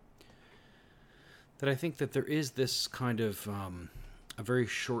good? That I think that there is this kind of a very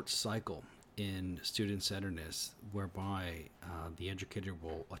short cycle in student-centeredness whereby the educator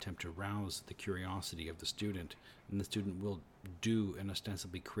will attempt to rouse the curiosity of the student, and the student will do an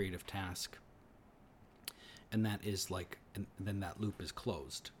ostensibly creative task, and that is and then that loop is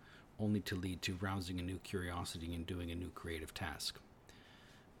closed, only to lead to rousing a new curiosity and doing a new creative task.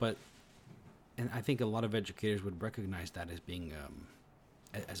 And I think a lot of educators would recognize that as being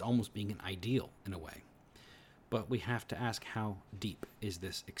as almost being an ideal in a way. But we have to ask, how deep is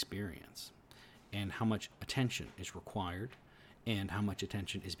this experience, and how much attention is required, and how much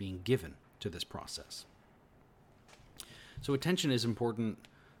attention is being given to this process. So attention is important,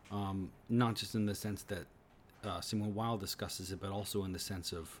 not just in the sense that Simone Weil discusses it, but also in the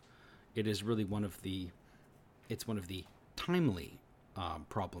sense of it is really one of the timely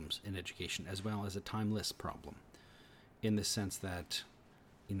problems in education, as well as a timeless problem, in the sense that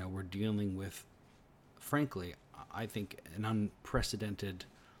we're dealing with, frankly, I think, an unprecedented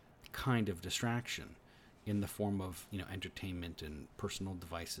kind of distraction in the form of entertainment and personal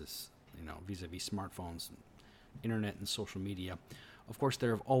devices, vis-a-vis smartphones, and internet and social media. Of course,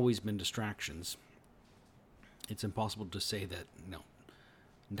 there have always been distractions. It's impossible to say that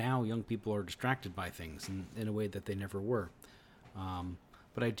now young people are distracted by things in a way that they never were.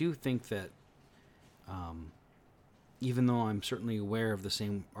 But I do think that even though I'm certainly aware of the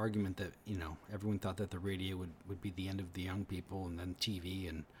same argument that, everyone thought that the radio would be the end of the young people, and then TV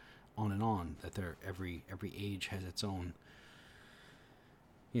and on, that every age has its own,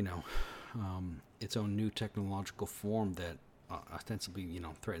 its own new technological form that ostensibly,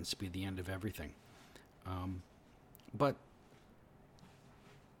 threatens to be the end of everything. But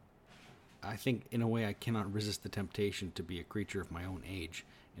I think, in a way, I cannot resist the temptation to be a creature of my own age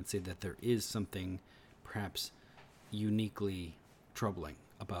and say that there is something perhaps uniquely troubling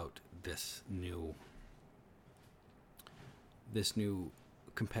about this new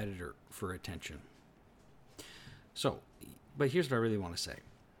competitor for attention. So, but here's what I really want to say.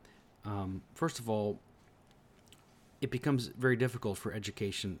 First of all, it becomes very difficult for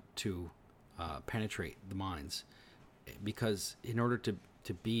education to penetrate the minds, because in order to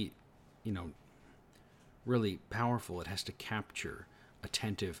be, really powerful, it has to capture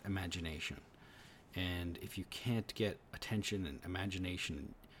attentive imagination. And if you can't get attention and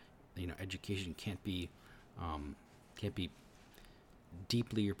imagination, education can't be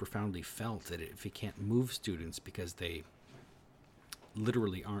deeply or profoundly felt, that if it can't move students because they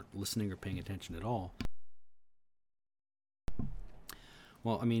literally aren't listening or paying attention at all.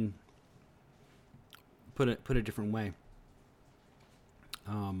 Well, I mean, put a different way,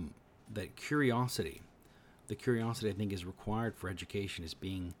 that the curiosity I think is required for education is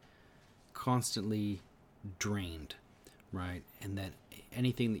being constantly drained, right? And that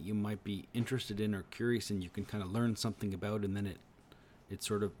anything that you might be interested in or curious in, you can kind of learn something about, and then it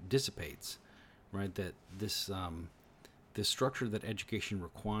sort of dissipates, right? That this structure that education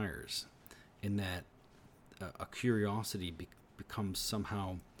requires, in that a curiosity becomes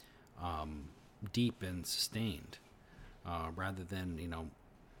somehow deep and sustained, rather than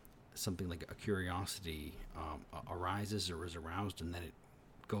something like a curiosity arises or is aroused and then it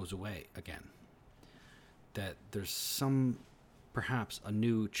goes away again. That there's perhaps a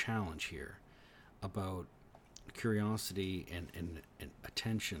new challenge here about curiosity and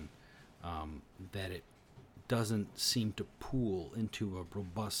attention, that it doesn't seem to pool into a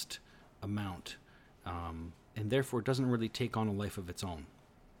robust amount, and therefore doesn't really take on a life of its own.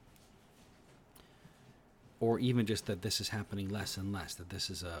 Or even just that this is happening less and less, that this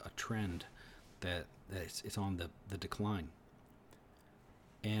is a trend, that it's on the decline.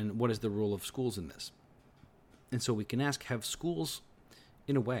 And what is the role of schools in this? And so we can ask, have schools,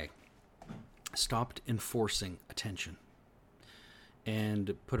 in a way, stopped enforcing attention?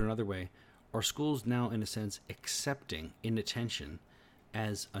 And put another way, are schools now, in a sense, accepting inattention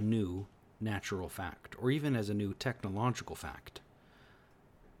as a new natural fact, or even as a new technological fact?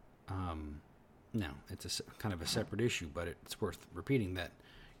 Now, it's kind of a separate issue, but it's worth repeating that,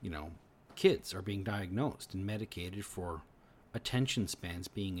 kids are being diagnosed and medicated for attention spans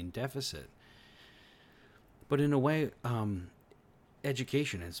being in deficit. But in a way,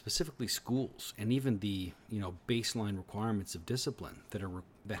 education, and specifically schools, and even the baseline requirements of discipline that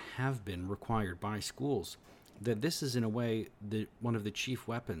have been required by schools, that this is in a way one of the chief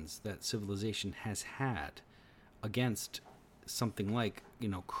weapons that civilization has had against something like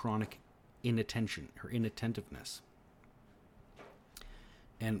chronic inattention or inattentiveness.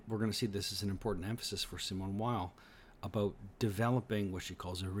 And we're going to see this as an important emphasis for Simone Weil about developing what she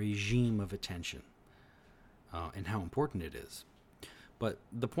calls a regime of attention, and how important it is. But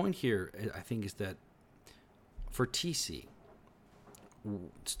the point here, I think, is that for TC,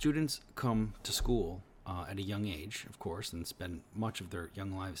 students come to school at a young age, of course, and spend much of their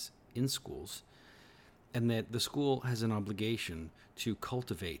young lives in schools, and that the school has an obligation to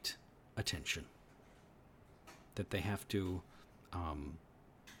cultivate attention, that they have to,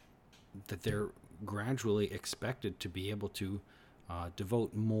 that they're gradually expected to be able to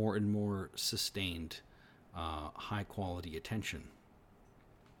devote more and more sustained, high-quality attention.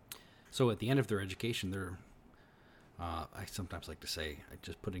 So at the end of their education, they're, I sometimes like to say,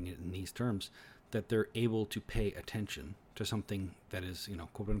 just putting it in these terms, that they're able to pay attention to something that is,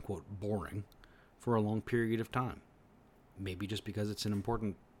 quote-unquote, boring for a long period of time. Maybe just because it's an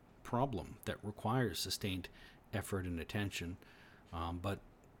important problem that requires sustained effort and attention, but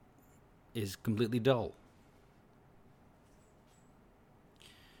is completely dull.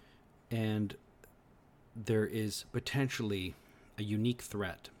 And there is potentially a unique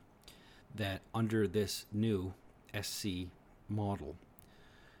threat that under this new SC model,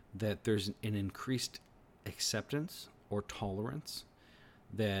 that there's an increased acceptance or tolerance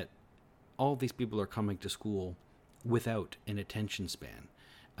that all these people are coming to school without an attention span,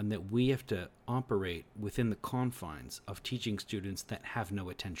 and that we have to operate within the confines of teaching students that have no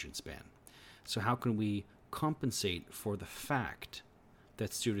attention span. So how can we compensate for the fact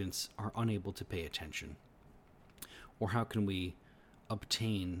that students are unable to pay attention? Or how can we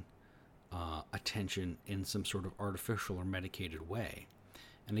obtain attention in some sort of artificial or medicated way?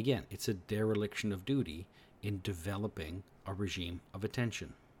 And again, it's a dereliction of duty in developing a regime of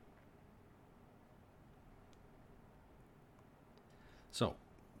attention. So,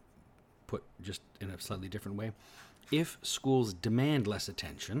 put just in a slightly different way, if schools demand less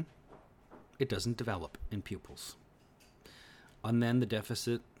attention, it doesn't develop in pupils. And then the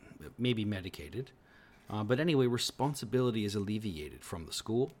deficit may be medicated, but anyway, responsibility is alleviated from the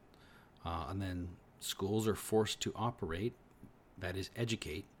school, and then schools are forced to operate, that is,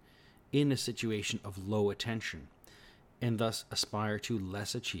 educate, in a situation of low attention, and thus aspire to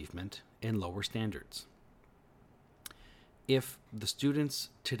less achievement and lower standards. If the students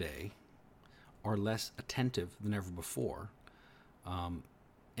today are less attentive than ever before,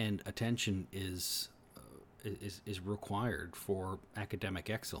 and attention is required for academic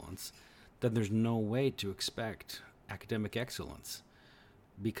excellence, then there's no way to expect academic excellence,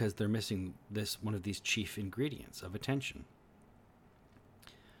 because they're missing one of these chief ingredients of attention.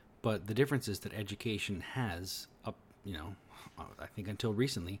 But the difference is that education has, I think until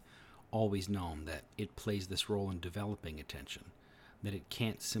recently, always known that it plays this role in developing attention, that it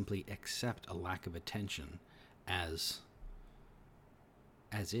can't simply accept a lack of attention as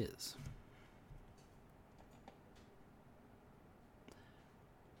is.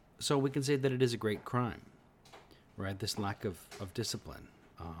 So we can say that it is a great crime, right? This lack of discipline,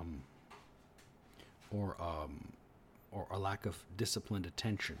 or a lack of disciplined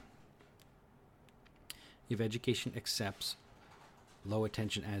attention. If education accepts low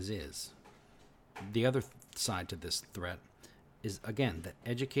attention as is, the other side to this threat is, again, that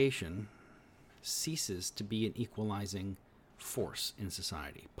education ceases to be an equalizing force in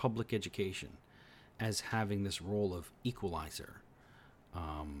society. Public education as having this role of equalizer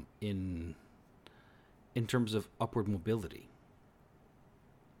in terms of upward mobility.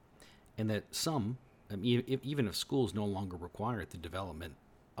 and that some, I mean, even if schools no longer require the development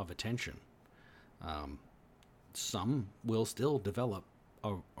of attention, some will still develop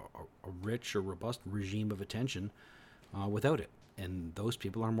a rich or robust regime of attention without it. And those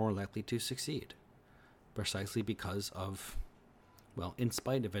people are more likely to succeed precisely because of, well, in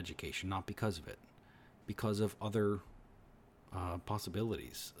spite of education, not because of it, because of other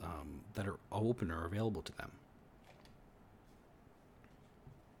possibilities that are open or available to them.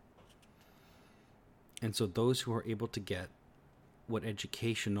 And so those who are able to get what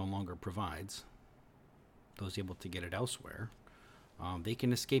education no longer provides, those able to get it elsewhere, they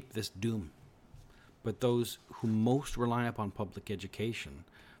can escape this doom. But those who most rely upon public education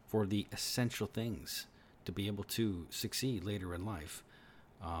for the essential things to be able to succeed later in life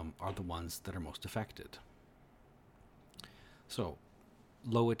are the ones that are most affected. So,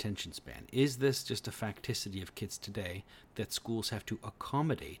 low attention span. Is this just a facticity of kids today that schools have to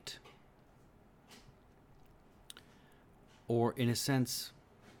accommodate? Or, in a sense,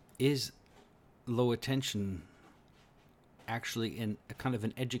 is low attention actually in a kind of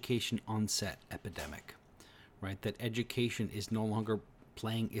an education onset epidemic, right? That education is no longer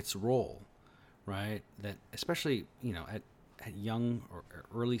playing its role, right? That especially, at young or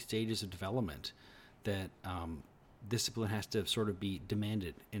early stages of development, that discipline has to sort of be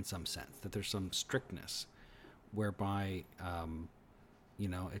demanded in some sense, that there's some strictness whereby,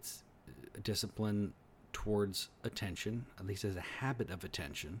 it's discipline towards attention, at least as a habit of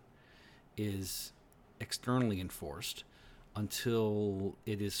attention, is externally enforced until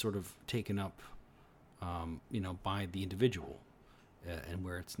it is sort of taken up, by the individual, and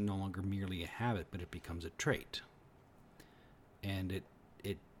where it's no longer merely a habit, but it becomes a trait, and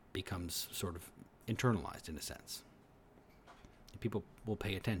it becomes sort of internalized in a sense. People will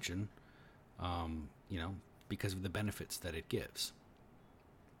pay attention, because of the benefits that it gives.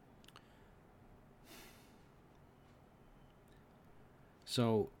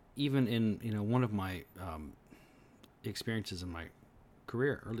 So even in one of my experiences in my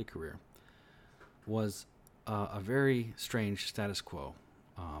early career, was a very strange status quo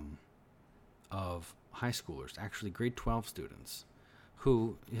of high schoolers, actually grade 12 students,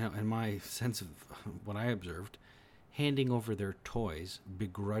 who, in my sense of what I observed, handing over their toys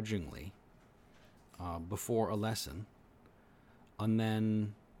begrudgingly before a lesson, and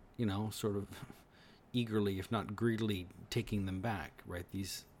then, sort of eagerly, if not greedily, taking them back, right?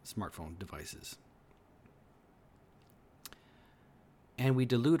 These smartphone devices. And we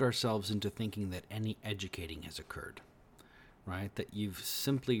delude ourselves into thinking that any educating has occurred, right? That you've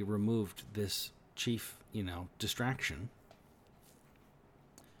simply removed this chief, distraction.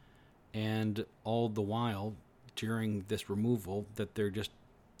 And all the while, during this removal, that they're just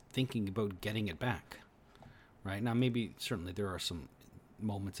thinking about getting it back, right? Now, maybe, certainly, there are some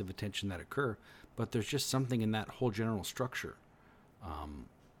moments of attention that occur, but there's just something in that whole general structure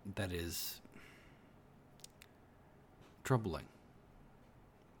that is troubling.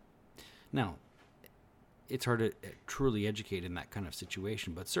 Now, it's hard to truly educate in that kind of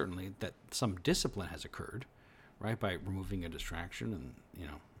situation, but certainly that some discipline has occurred, right, by removing a distraction, and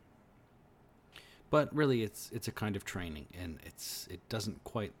but really it's a kind of training, and it doesn't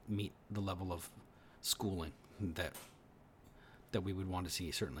quite meet the level of schooling that we would want to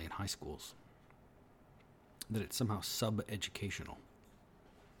see, certainly in high schools. That it's somehow sub-educational.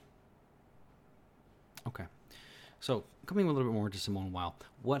 Okay. So, coming a little bit more to Simone Weil,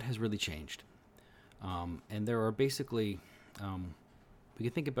 what has really changed? And there are basically, we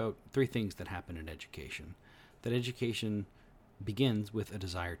can think about three things that happen in education. That education begins with a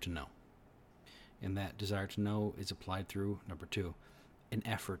desire to know. And that desire to know is applied through, number 2, an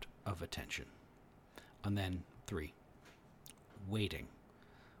effort of attention. And then 3, waiting.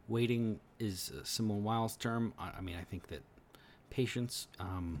 Waiting is Simone Weil's term. I mean, I think that patience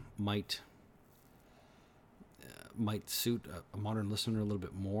might suit a modern listener a little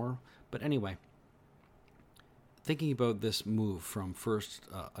bit more. But anyway, thinking about this move from first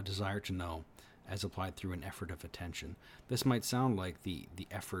a desire to know as applied through an effort of attention, this might sound like the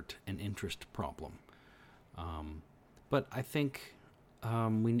effort and interest problem. But I think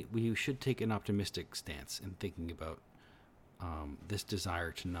we should take an optimistic stance in thinking about this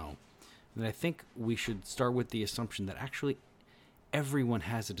desire to know. And I think we should start with the assumption that actually everyone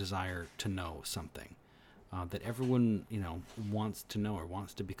has a desire to know something. That everyone, wants to know or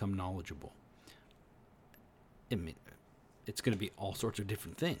wants to become knowledgeable. I mean, it's going to be all sorts of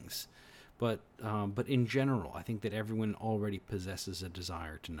different things, but in general, I think that everyone already possesses a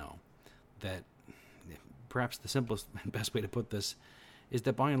desire to know. That perhaps the simplest and best way to put this is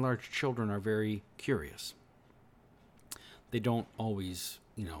that by and large, children are very curious. They don't always,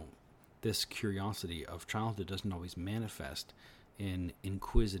 this curiosity of childhood doesn't always manifest in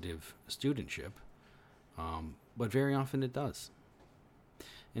inquisitive studentship, but very often it does.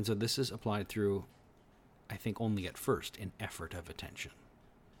 And so this is applied through, I think, only at first, an effort of attention.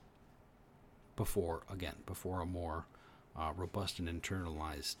 Before a more robust and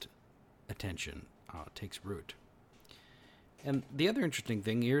internalized attention takes root. And the other interesting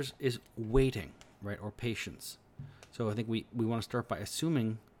thing here is waiting, right, or patience. So I think we want to start by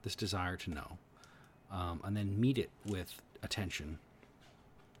assuming this desire to know, and then meet it with attention,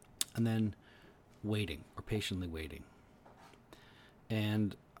 and then waiting, or patiently waiting.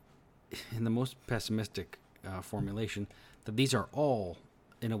 And in the most pessimistic formulation, that these are all,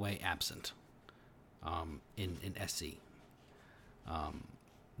 in a way, absent in SC.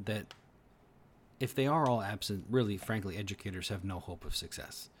 That if they are all absent, really, frankly, educators have no hope of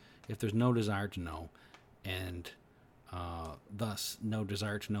success. If there's no desire to know, and thus no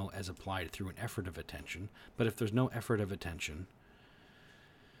desire to know as applied through an effort of attention, but if there's no effort of attention,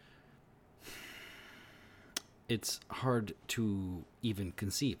 it's hard to even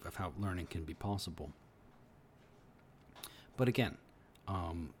conceive of how learning can be possible. But again,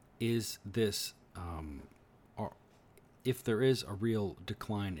 is this, or if there is a real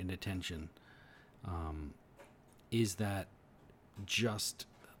decline in attention, is that just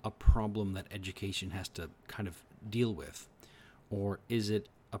a problem that education has to kind of deal with? Or is it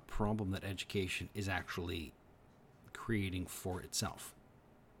a problem that education is actually creating for itself?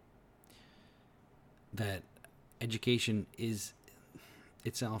 That education is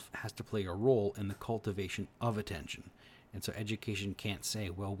itself has to play a role in the cultivation of attention. And so education can't say,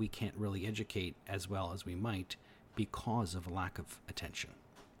 well, we can't really educate as well as we might because of a lack of attention.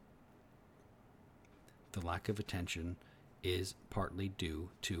 The lack of attention is partly due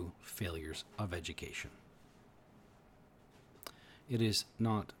to failures of education. It is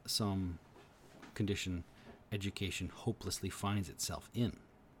not some condition education hopelessly finds itself in.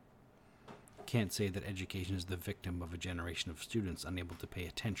 Can't say that education is the victim of a generation of students unable to pay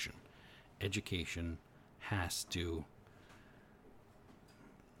attention. Education has to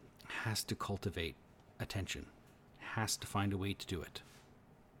cultivate attention, has to find a way to do it.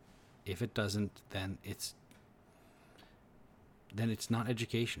 If it doesn't, then it's not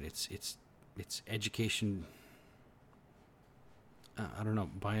education. It's education. I don't know,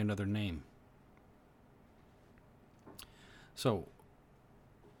 by another name. So,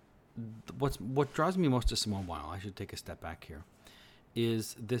 what draws me most to Simone Weil, I should take a step back here,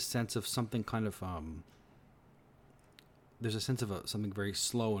 is this sense of something kind of there's a sense of something very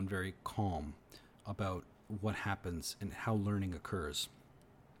slow and very calm about what happens and how learning occurs,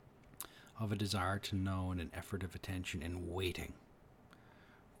 of a desire to know and an effort of attention and waiting,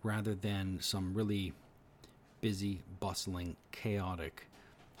 rather than some really busy, bustling, chaotic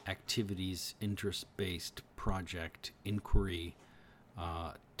activities, interest-based project, inquiry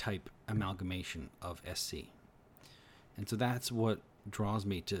type amalgamation of SC. And so that's what draws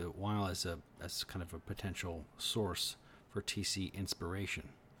me to Weil as kind of a potential source for TC inspiration.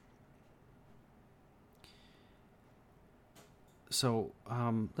 So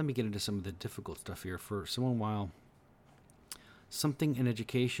let me get into some of the difficult stuff here. For Simone Weil, something in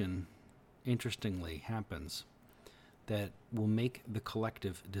education, interestingly, happens that will make the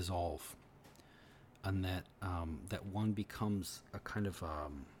collective dissolve, and that that one becomes a kind of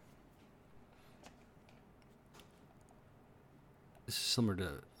this is similar to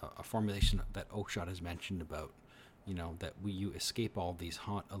a formulation that Oakeshott has mentioned about, that you escape all these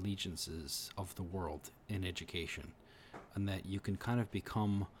hot allegiances of the world in education, and that you can kind of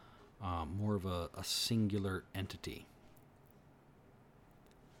become more of a singular entity.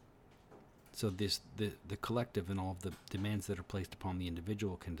 So the collective and all of the demands that are placed upon the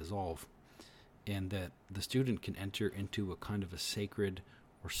individual can dissolve, and that the student can enter into a kind of a sacred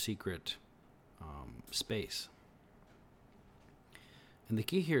or secret space. And the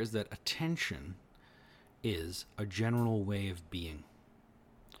key here is that attention is a general way of being,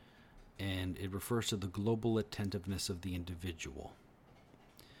 and it refers to the global attentiveness of the individual.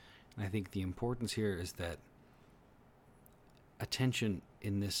 And I think the importance here is that attention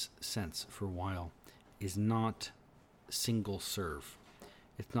in this sense for Weil is not single serve.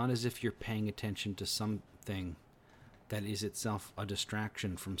 It's not as if you're paying attention to something that is itself a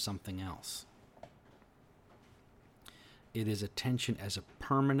distraction from something else. It is attention as a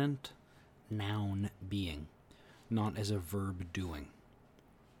permanent noun being, not as a verb doing.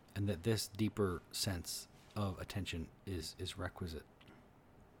 And that this deeper sense of attention is requisite.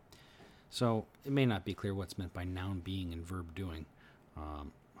 So it may not be clear what's meant by noun being and verb doing. I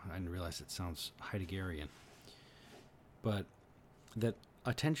didn't realize it sounds Heideggerian. But that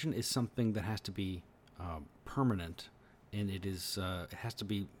attention is something that has to be permanent, and it has to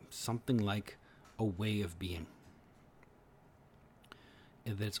be something like a way of being.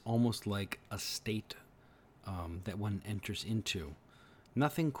 And that it's almost like a state that one enters into.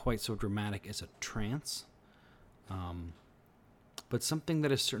 Nothing quite so dramatic as a trance, but something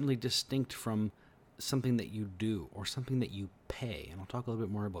that is certainly distinct from something that you do or something that you pay. And I'll talk a little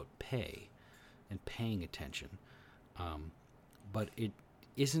bit more about pay and paying attention. But it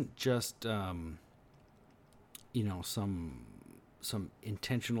isn't just some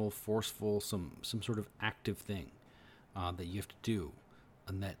intentional, forceful, some sort of active thing that you have to do,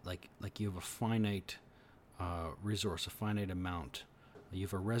 and that like you have a finite resource, a finite amount. You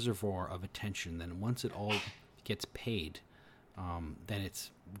have a reservoir of attention. Then once it all gets paid, then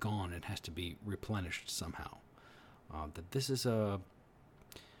it's gone. It has to be replenished somehow. That this is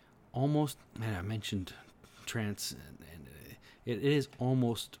almost. Man, I mentioned trance, and it is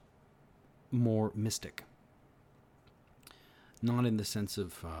almost more mystic. Not in the sense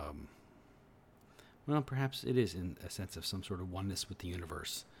of, well, perhaps it is in a sense of some sort of oneness with the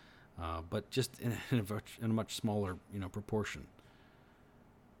universe, but just in a much smaller, proportion.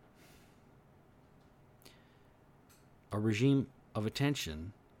 A regime of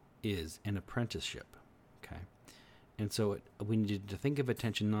attention is an apprenticeship, okay? And so we need to think of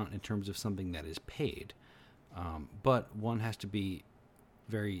attention not in terms of something that is paid, but one has to be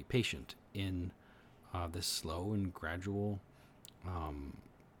very patient in this slow and gradual.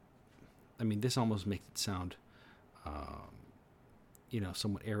 This almost makes it sound,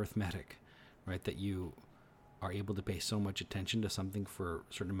 somewhat arithmetic, right? That you are able to pay so much attention to something for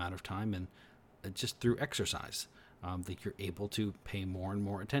a certain amount of time, and just through exercise, that you're able to pay more and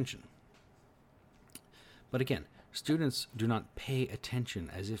more attention. But again, students do not pay attention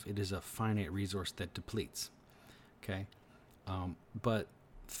as if it is a finite resource that depletes, okay? But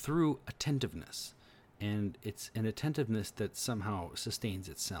through attentiveness, and it's an attentiveness that somehow sustains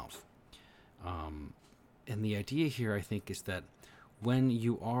itself. And the idea here, I think, is that when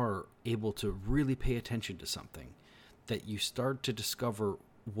you are able to really pay attention to something, that you start to discover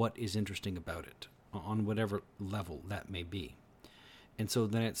what is interesting about it, on whatever level that may be. And so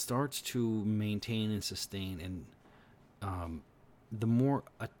then it starts to maintain and sustain, and the more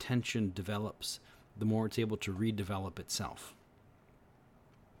attention develops, the more it's able to redevelop itself.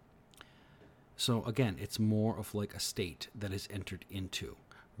 So again, it's more of like a state that is entered into,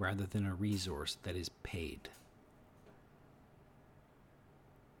 rather than a resource that is paid.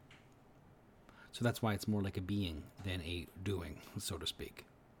 So that's why it's more like a being than a doing, so to speak.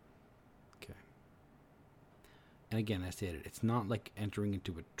 Okay. And again, as stated, it's not like entering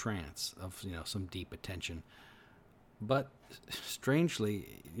into a trance of, some deep attention. But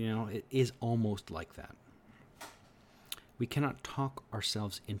strangely, it is almost like that. We cannot talk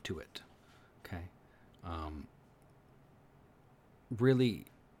ourselves into it. Okay. Really,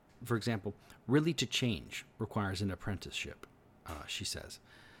 for example, really to change requires an apprenticeship, she says.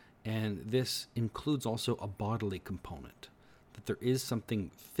 And this includes also a bodily component, that there is something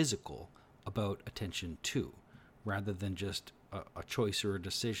physical about attention too, rather than just a choice or a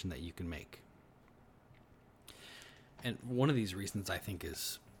decision that you can make. And one of these reasons, I think,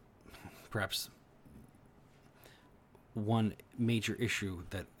 is perhaps one major issue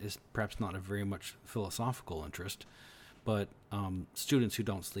that is perhaps not of very much philosophical interest, but students who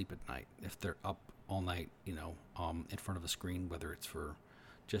don't sleep at night, if they're up all night, in front of a screen, whether it's for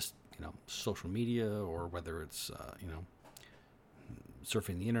just, social media, or whether it's,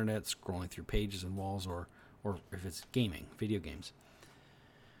 surfing the internet, scrolling through pages and walls, or if it's gaming, video games.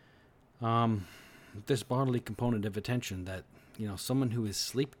 This bodily component of attention that, someone who is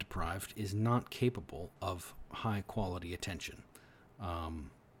sleep deprived is not capable of high quality attention.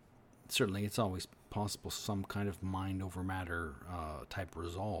 Certainly it's always possible some kind of mind over matter type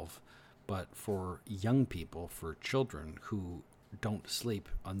resolve, but for young people, for children who don't sleep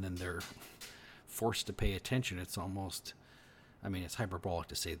and then they're forced to pay attention, it's almost, it's hyperbolic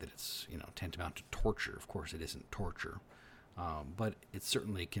to say that it's, tantamount to torture. Of course it isn't torture, but it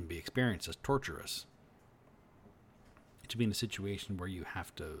certainly can be experienced as torturous to be in a situation where you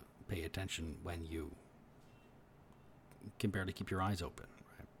have to pay attention when you can barely keep your eyes open,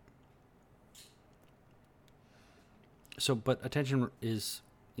 right? So, but attention is,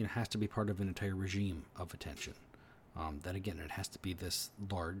 has to be part of an entire regime of attention. That again, it has to be this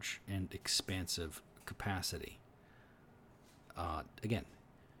large and expansive capacity. Again,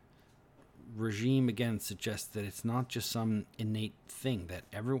 regime again suggests that it's not just some innate thing, that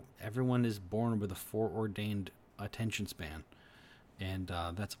everyone is born with a foreordained attention span, and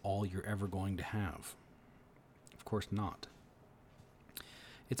that's all you're ever going to have. Of course not.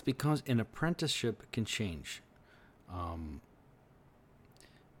 It's because an apprenticeship can change.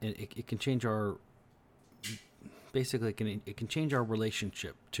 It can change our basically it can change our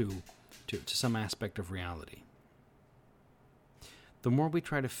relationship to some aspect of reality. The more we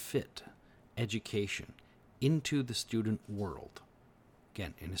try to fit education into the student world,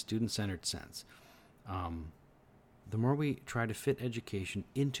 again, in a student-centered sense, the more we try to fit education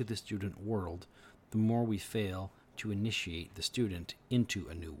into the student world, the more we fail to initiate the student into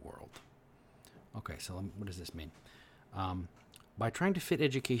a new world. Okay, so what does this mean? By trying to fit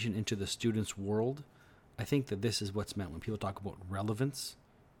education into the student's world, I think that this is what's meant when people talk about relevance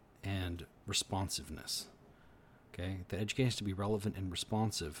and responsiveness. Okay, that education has to be relevant and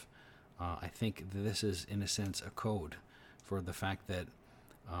responsive. I think that this is, in a sense, a code for the fact that,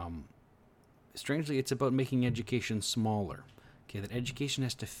 strangely, it's about making education smaller. Okay, that education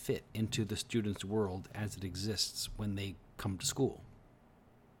has to fit into the student's world as it exists when they come to school.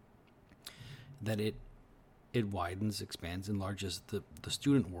 That it widens, expands, enlarges the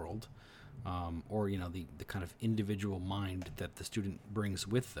student world, or the kind of individual mind that the student brings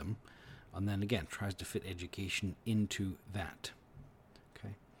with them, and then again tries to fit education into that.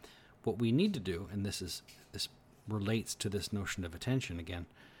 Okay, what we need to do, and this relates to this notion of attention again,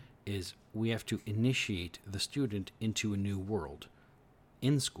 is we have to initiate the student into a new world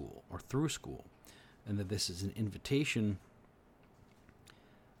in school or through school, and that this is an invitation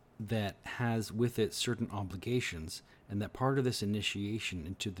that has with it certain obligations, and that part of this initiation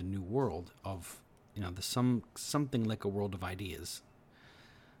into the new world of something like a world of ideas,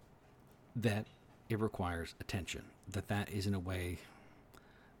 that it requires attention, that is in a way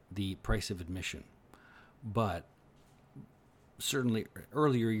the price of admission. But certainly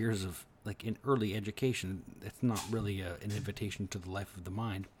earlier years of, like in early education, it's not really an invitation to the life of the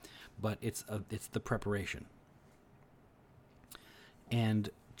mind, but it's the preparation. And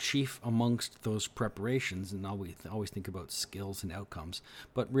chief amongst those preparations, and always think about skills and outcomes,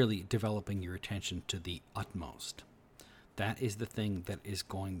 but really developing your attention to the utmost. That is the thing that is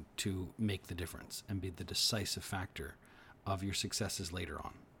going to make the difference and be the decisive factor of your successes later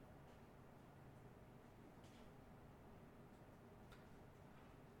on.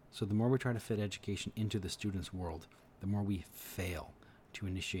 So the more we try to fit education into the student's world, the more we fail to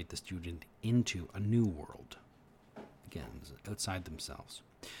initiate the student into a new world, again, outside themselves.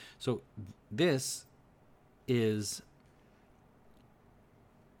 So this is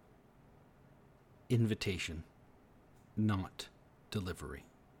invitation, not delivery.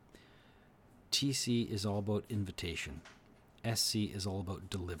 TC is all about invitation. SC is all about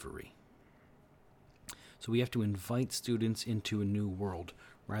delivery. So we have to invite students into a new world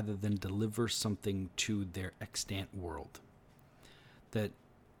rather than deliver something to their extant world. That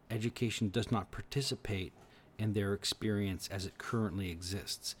education does not participate in their experience as it currently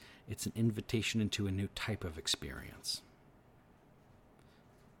exists. It's an invitation into a new type of experience.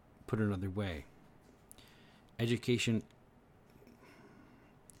 Put another way,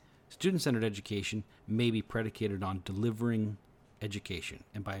 student-centered education may be predicated on delivering education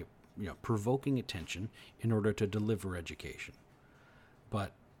and by provoking attention in order to deliver education.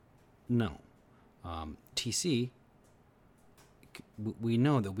 But no, TC, we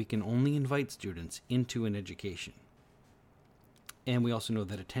know that we can only invite students into an education. And we also know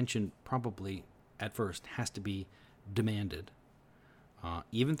that attention probably at first has to be demanded,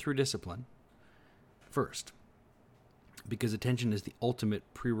 even through discipline, first, because attention is the ultimate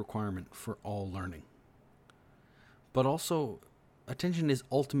pre-requirement for all learning. But also, attention is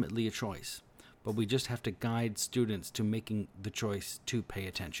ultimately a choice, but we just have to guide students to making the choice to pay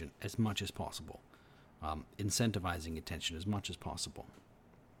attention as much as possible, incentivizing attention as much as possible.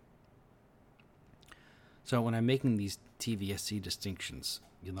 So when I'm making these TVSC distinctions,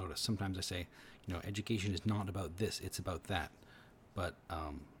 you'll notice sometimes I say, education is not about this, it's about that. But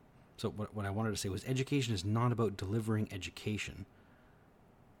so what I wanted to say was education is not about delivering education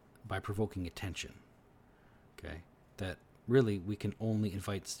by provoking attention. Okay, that really we can only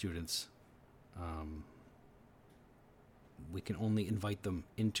invite students. We can only invite them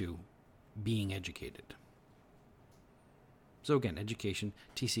into being educated. So again, education,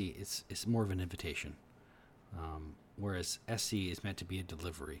 TC, it's more of an invitation, whereas SC is meant to be a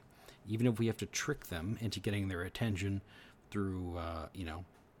delivery. Even if we have to trick them into getting their attention through,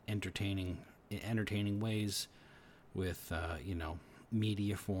 entertaining ways with,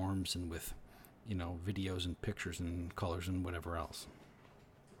 media forms and with, videos and pictures and colors and whatever else.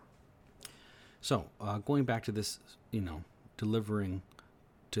 So, going back to this, delivering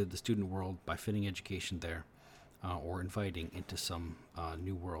to the student world by fitting education there, or inviting into some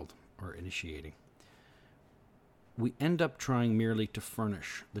new world or initiating. we end up trying merely to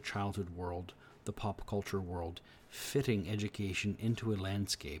furnish the childhood world, the pop culture world, fitting education into a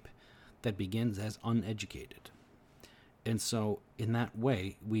landscape that begins as uneducated. And so, in that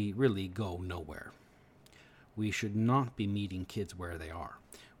way, we really go nowhere. We should not be meeting kids where they are.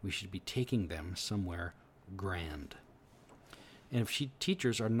 We should be taking them somewhere grand. And if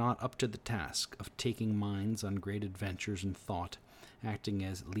teachers are not up to the task of taking minds on great adventures in thought, acting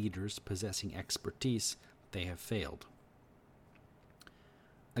as leaders possessing expertise, they have failed.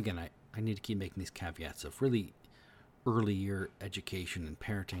 Again, I need to keep making these caveats of really early year education and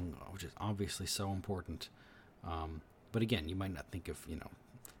parenting, which is obviously so important. But again, you might not think of,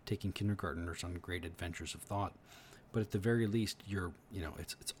 taking kindergartners on great adventures of thought, but at the very least,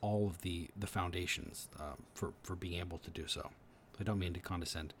 it's all of the foundations for being able to do so. I don't mean to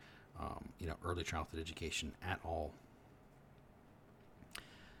condescend, early childhood education at all.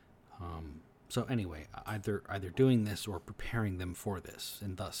 So anyway, either doing this or preparing them for this,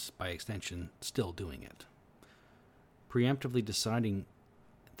 and thus, by extension, still doing it. Preemptively deciding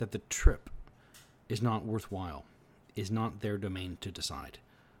that the trip is not worthwhile is not their domain to decide.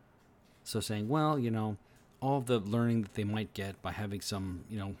 So saying, well, all the learning that they might get by having some,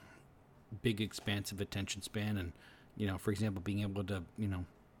 big expansive attention span and, for example, being able to,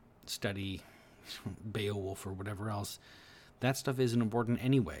 study Beowulf or whatever else, that stuff isn't important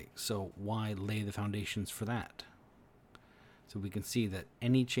anyway. So why lay the foundations for that? So we can see that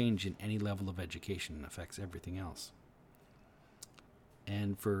any change in any level of education affects everything else.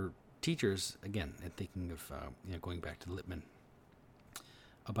 And for teachers, again, and thinking of, going back to Lippman,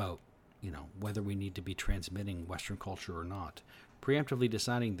 about, whether we need to be transmitting Western culture or not, preemptively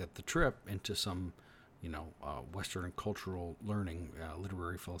deciding that the trip into some, Western cultural learning,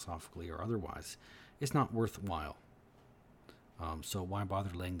 literary, philosophically, or otherwise, is not worthwhile. So why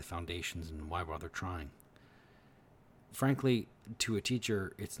bother laying the foundations and why bother trying? Frankly, to a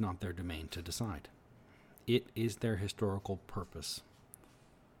teacher, it's not their domain to decide. It is their historical purpose,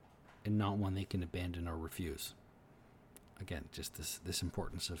 and not one they can abandon or refuse. Again, just this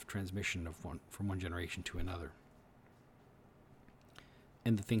importance of transmission from one generation to another.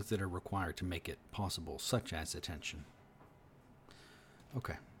 And the things that are required to make it possible, such as attention.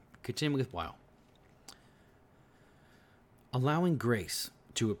 Okay, continuing with Weil. Allowing grace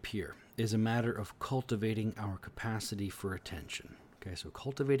to appear is a matter of cultivating our capacity for attention. Okay, so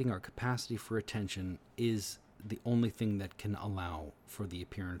cultivating our capacity for attention is the only thing that can allow for the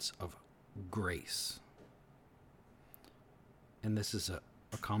appearance of grace. And this is a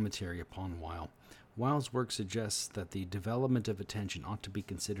commentary upon Weil. Weil's work suggests that the development of attention ought to be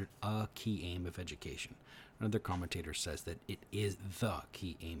considered a key aim of education. Another commentator says that it is the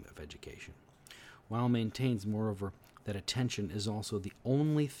key aim of education. Weil maintains, moreover, that attention is also the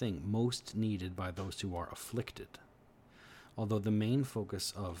only thing most needed by those who are afflicted. Although the main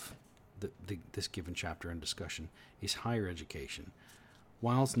focus of this given chapter and discussion is higher education,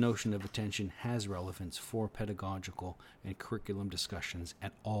 Weil's notion of attention has relevance for pedagogical and curriculum discussions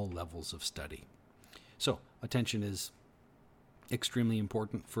at all levels of study. So, attention is extremely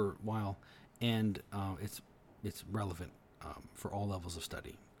important for Weil, and it's relevant for all levels of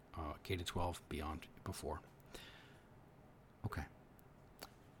study, K-12, beyond, before. Okay.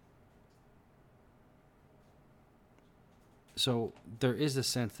 So there is a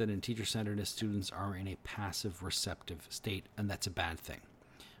sense that in teacher-centeredness, students are in a passive receptive state, and that's a bad thing.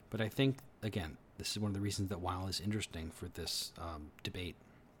 But I think, again, this is one of the reasons that Weil is interesting for this debate.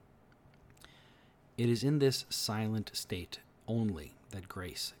 It is in this silent state only that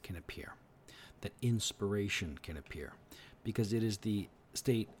grace can appear, that inspiration can appear, because it is the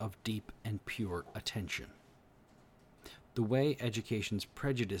state of deep and pure attention. The way education's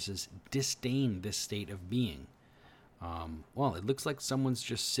prejudices disdain this state of being, it looks like someone's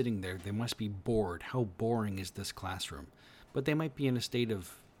just sitting there. They must be bored. How boring is this classroom? But they might be in a state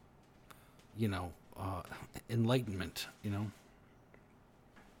of, enlightenment,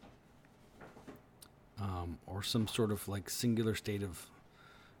 or some sort of like singular state of,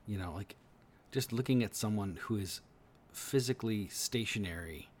 just looking at someone who is physically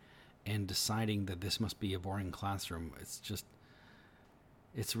stationary and deciding that this must be a boring classroom.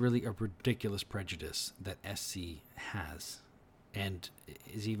 It's really a ridiculous prejudice that SC has and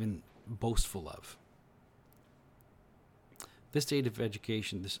is even boastful of. This state of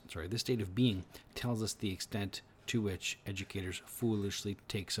education, this state of being tells us the extent to which educators foolishly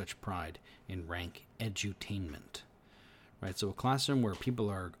take such pride in rank edutainment. Right, so a classroom where people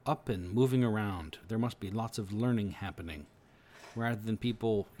are up and moving around, there must be lots of learning happening, rather than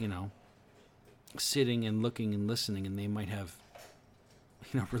people, sitting and looking and listening, and they might have,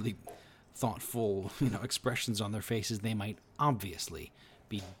 really thoughtful, expressions on their faces, they might obviously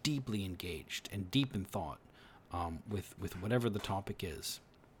be deeply engaged and deep in thought with whatever the topic is.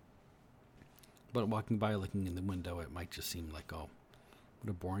 But walking by, looking in the window, it might just seem like, oh, what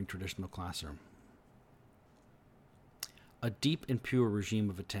a boring traditional classroom. A deep and pure regime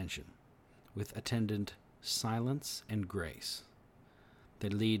of attention, with attendant silence and grace,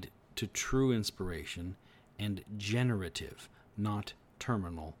 that lead to true inspiration and generative, not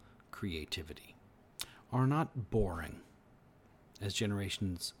terminal, creativity, are not boring, as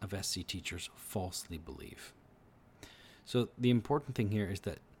generations of SC teachers falsely believe. So the important thing here is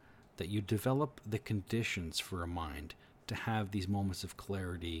that you develop the conditions for a mind to have these moments of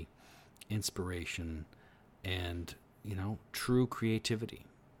clarity, inspiration, and, true creativity.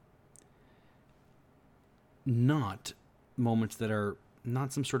 Not moments that are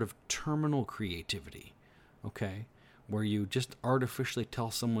not some sort of terminal creativity, okay? Where you just artificially tell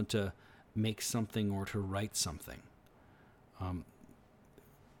someone to make something or to write something.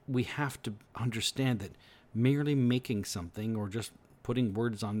 We have to understand that merely making something or just putting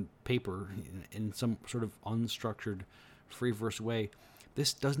words on paper in some sort of unstructured, free verse way,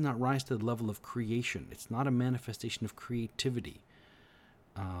 this does not rise to the level of creation. It's not a manifestation of creativity.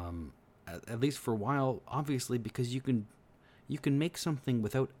 At least for a while, obviously, because you can make something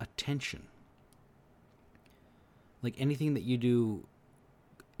without attention. Like anything that you do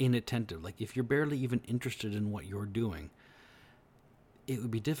inattentive, like if you're barely even interested in what you're doing, it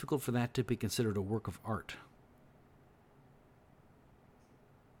would be difficult for that to be considered a work of art.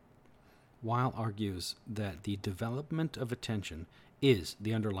 Weil argues that the development of attention is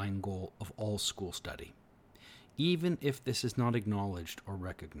the underlying goal of all school study, even if this is not acknowledged or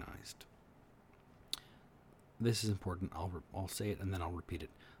recognized. This is important. I'll say it and then I'll repeat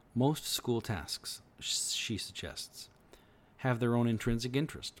it. Most school tasks, she suggests, have their own intrinsic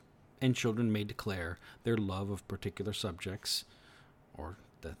interest, and children may declare their love of particular subjects or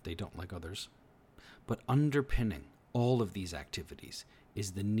that they don't like others. But underpinning all of these activities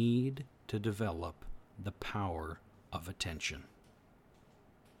is the need to develop the power of attention.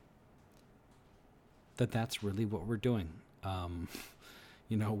 That's really what we're doing.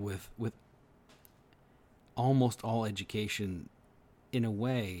 With almost all education, in a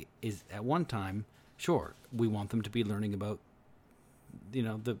way, is at one time, sure, we want them to be learning about,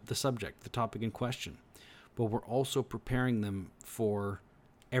 the subject, the topic in question. But we're also preparing them for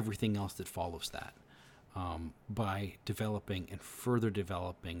everything else that follows that. By developing and further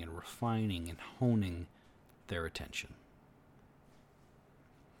developing and refining and honing their attention.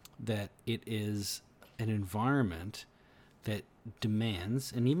 That it is an environment that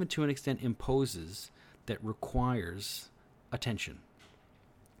demands, and even to an extent imposes, that requires attention.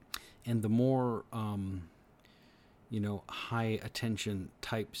 And the more, high attention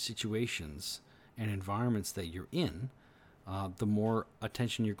type situations and environments that you're in, the more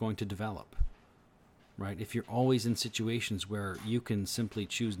attention you're going to develop. Right? If you're always in situations where you can simply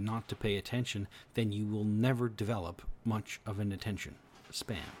choose not to pay attention, then you will never develop much of an attention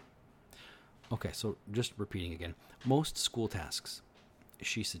span. Okay, so just repeating again. Most school tasks,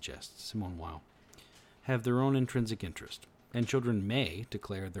 she suggests, Simone Weil, have their own intrinsic interest, and children may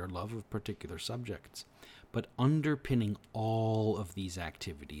declare their love of particular subjects. But underpinning all of these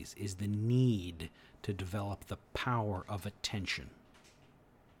activities is the need to develop the power of attention.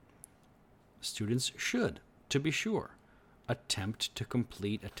 Students should, to be sure, attempt to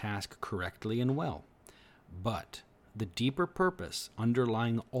complete a task correctly and well. But the deeper purpose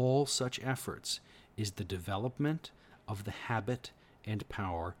underlying all such efforts is the development of the habit and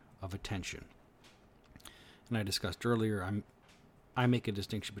power of attention. And I discussed earlier, I make a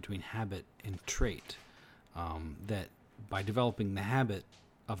distinction between habit and trait. That by developing the habit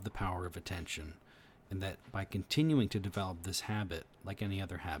of the power of attention, and that by continuing to develop this habit, like any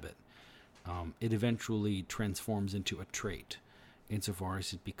other habit, it eventually transforms into a trait, insofar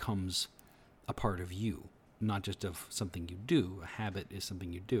as it becomes a part of you, not just of something you do. A habit is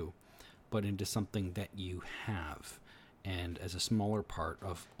something you do, but into something that you have, and as a smaller part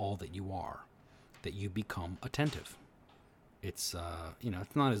of all that you are, that you become attentive. It's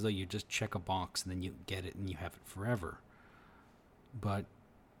it's not as though you just check a box and then you get it and you have it forever, but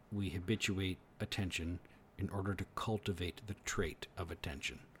we habituate attention in order to cultivate the trait of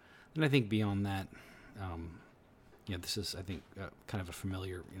attention. And I think beyond that, this is, I think, kind of a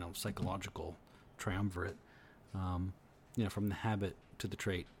familiar, psychological triumvirate, from the habit to the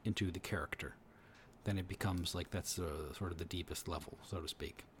trait into the character. Then it becomes like that's sort of the deepest level, so to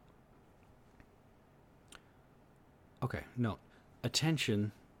speak. Okay, no,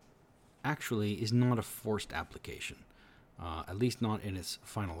 attention actually is not a forced application. at least not in its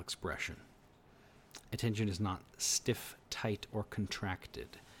final expression. Attention is not stiff, tight, or contracted.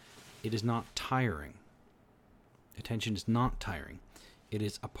 It is not tiring. Attention is not tiring. It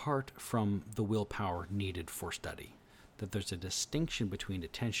is apart from the willpower needed for study. That there's a distinction between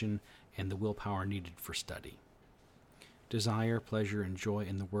attention and the willpower needed for study. Desire, pleasure, and joy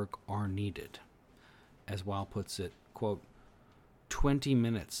in the work are needed. As Weil puts it, quote, 20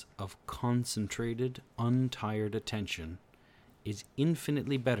 minutes of concentrated, untired attention is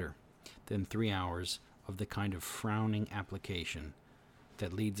infinitely better than 3 hours of the kind of frowning application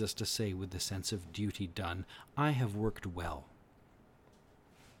that leads us to say with the sense of duty done, I have worked well.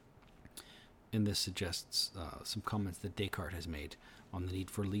 And this suggests some comments that Descartes has made on the need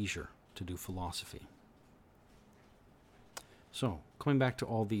for leisure to do philosophy. So, coming back to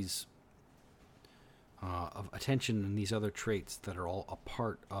all these of attention and these other traits that are all a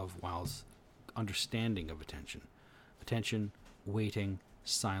part of Weil's understanding of attention. Attention, waiting,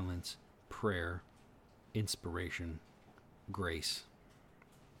 silence, prayer, inspiration, grace.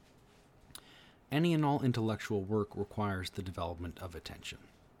 Any and all intellectual work requires the development of attention.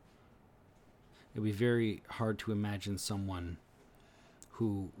 It would be very hard to imagine someone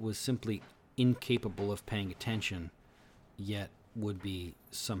who was simply incapable of paying attention, yet would be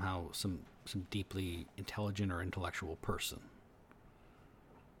somehow some deeply intelligent or intellectual person.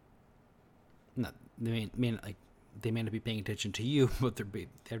 Not, they may not be paying attention to you, but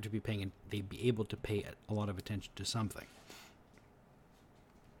they'd be able to pay a lot of attention to something.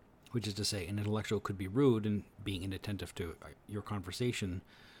 Which is to say, an intellectual could be rude and being inattentive to your conversation,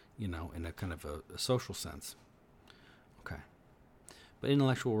 in a kind of a social sense. Okay. But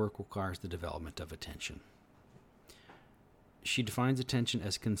intellectual work requires the development of attention. She defines attention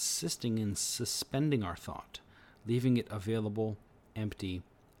as consisting in suspending our thought, leaving it available, empty,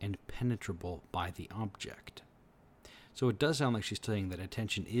 and penetrable by the object. So it does sound like she's saying that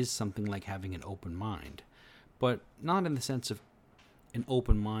attention is something like having an open mind, but not in the sense of an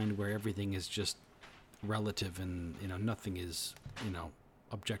open mind where everything is just relative and, nothing is,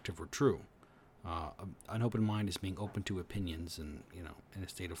 objective or true. An open mind is being open to opinions and, in a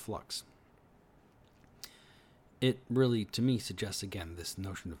state of flux. It really, to me, suggests, again, this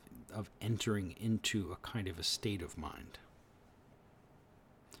notion of entering into a kind of a state of mind.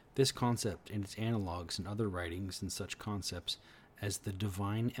 This concept and its analogues in other writings and such concepts as the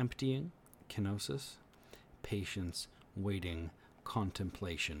divine emptying, kenosis, patience, waiting,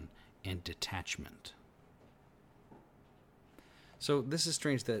 contemplation, and detachment. So this is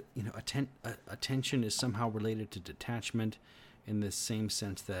strange that, attention is somehow related to detachment in the same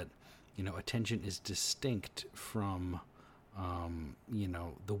sense that, attention is distinct from,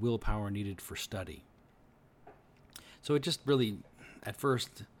 the willpower needed for study. So it just really, at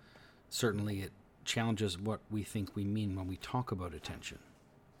first, certainly it challenges what we think we mean when we talk about attention.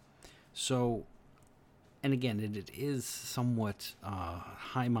 So, and again, it is somewhat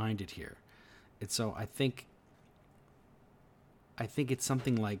high-minded here. So I think it's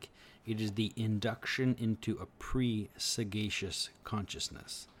something like it is the induction into a pre-sagacious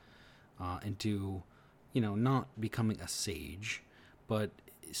consciousness, into, not becoming a sage, but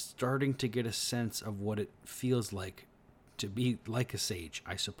starting to get a sense of what it feels like to be like a sage,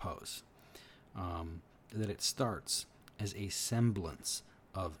 I suppose. That it starts as a semblance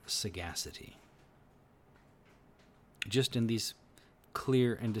of sagacity. Just in these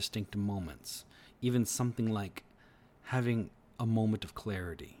clear and distinct moments, even something like having a moment of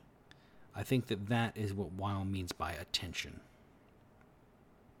clarity. I think that is what Weil means by attention.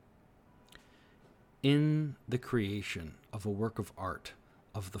 In the creation of a work of art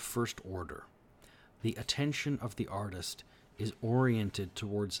of the first order, the attention of the artist is oriented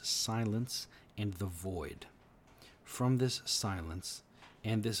towards silence and the void. From this silence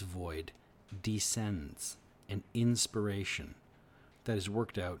and this void descends an inspiration that is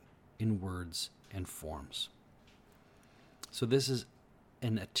worked out in words and forms. So this is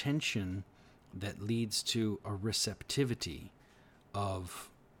an attention that leads to a receptivity of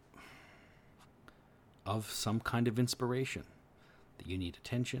some kind of inspiration. That you need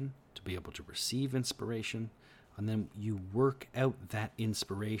attention to be able to receive inspiration, and then you work out that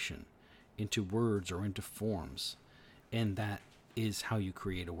inspiration into words or into forms, and that is how you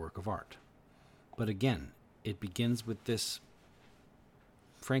create a work of art. But again, it begins with this,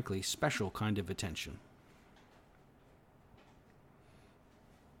 frankly, special kind of attention.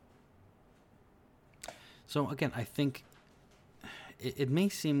 So again, I think it may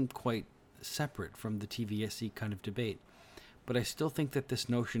seem quite separate from the TVSC kind of debate, but I still think that this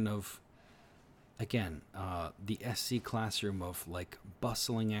notion of, again, the SC classroom of like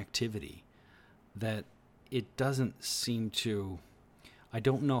bustling activity, that it doesn't seem to, I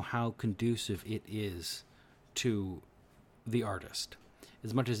don't know how conducive it is to the artist.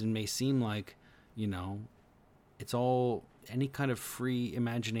 As much as it may seem like, it's all any kind of free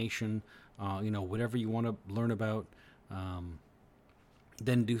imagination, whatever you want to learn about,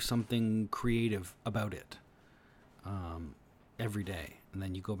 then do something creative about it every day. And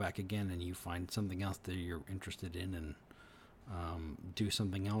then you go back again and you find something else that you're interested in and do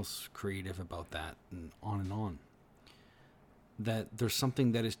something else creative about that, and on and on. That there's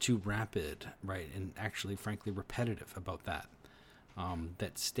something that is too rapid, right, and actually, frankly, repetitive about that.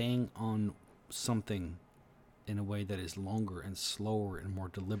 That staying on something in a way that is longer and slower and more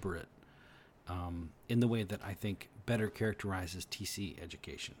deliberate, in the way that I think better characterizes TC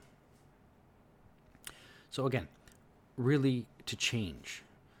education. So again, really to change.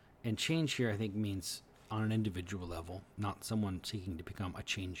 And change here, I think, means on an individual level, not someone seeking to become a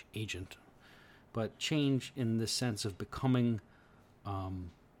change agent, but change in the sense of becoming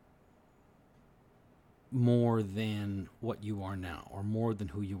more than what you are now, or more than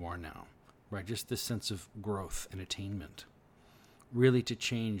who you are now, right? Just this sense of growth and attainment. Really to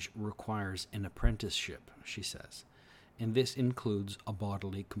change requires an apprenticeship, she says, and this includes a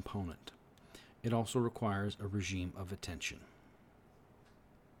bodily component. It also requires a regime of attention.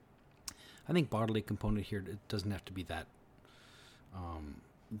 I think bodily component here, it doesn't have to be that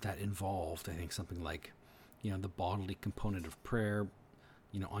involved. I think something like, the bodily component of prayer,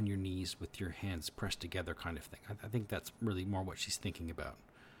 on your knees with your hands pressed together kind of thing. I think that's really more what she's thinking about.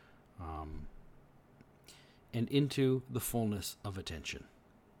 And into the fullness of attention.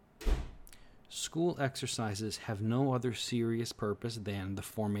 School exercises have no other serious purpose than the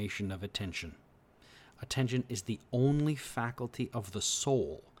formation of attention. Attention is the only faculty of the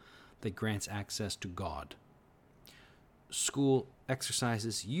soul that grants access to God. School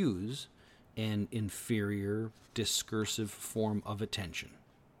exercises use an inferior, discursive form of attention,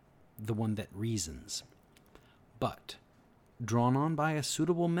 the one that reasons. But, drawn on by a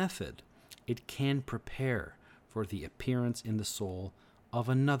suitable method, it can prepare for the appearance in the soul of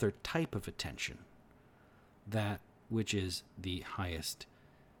another type of attention, that which is the highest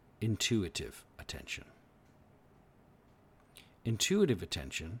intuitive attention. Intuitive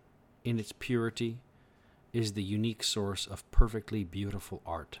attention, in its purity, is the unique source of perfectly beautiful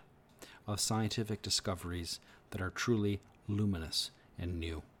art, of scientific discoveries that are truly luminous and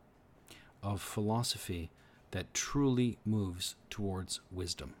new, of philosophy that truly moves towards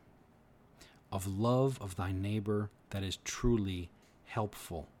wisdom, of love of thy neighbor that is truly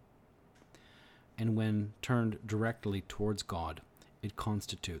helpful. And when turned directly towards God, it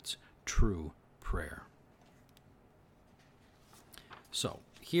constitutes true prayer. So,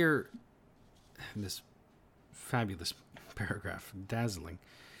 here, in this fabulous paragraph, dazzling,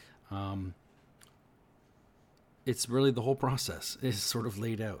 it's really the whole process is sort of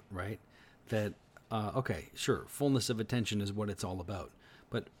laid out, right? That, okay, sure, fullness of attention is what it's all about.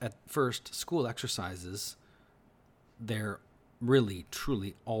 But at first, school exercises, they're really,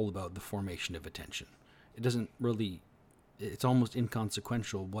 truly all about the formation of attention. It doesn't really, it's almost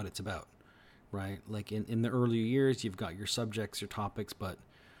inconsequential what it's about, right? Like in the earlier years, you've got your subjects, your topics, but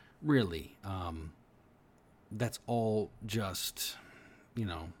really, that's all just,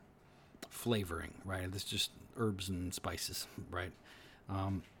 flavoring, right? It's just herbs and spices, right?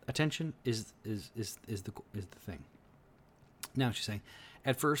 Attention is the thing. Now she's saying,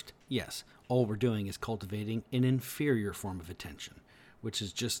 at first, yes, all we're doing is cultivating an inferior form of attention, which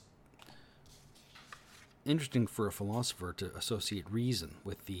is just interesting for a philosopher to associate reason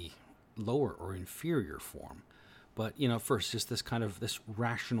with the lower or inferior form. But, first, just this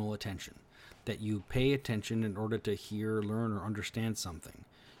rational attention, that you pay attention in order to hear, learn, or understand something.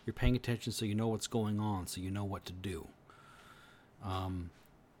 You're paying attention so you know what's going on, so you know what to do.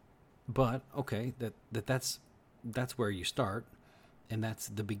 But, okay, that's where you start, and that's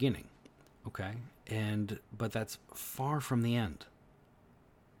the beginning, okay? But that's far from the end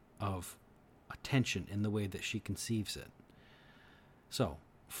of attention in the way that she conceives it. So,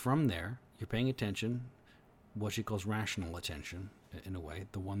 from there, you're paying attention, what she calls rational attention, in a way,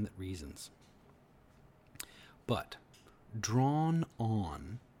 the one that reasons. But drawn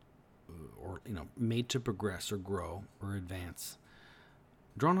on, or, made to progress or grow or advance,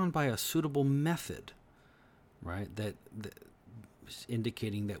 drawn on by a suitable method, right, that is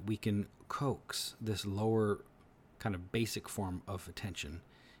indicating that we can coax this lower kind of basic form of attention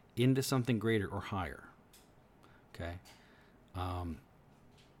into something greater or higher, okay?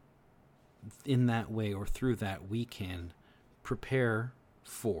 In that way or through that, we can prepare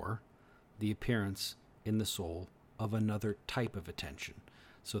for the appearance in the soul of another type of attention.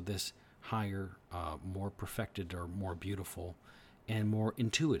 So this higher, more perfected or more beautiful and more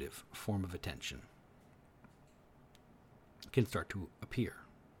intuitive form of attention can start to appear.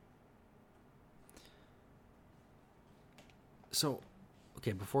 So,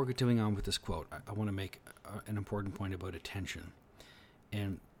 okay, before continuing on with this quote, I want to make an important point about attention.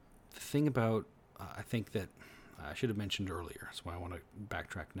 And the thing about, I think that I should have mentioned earlier, that's why I want to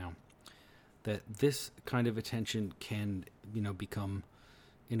backtrack now, that this kind of attention can, become,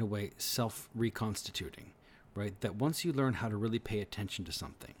 in a way, self-reconstituting, right? That once you learn how to really pay attention to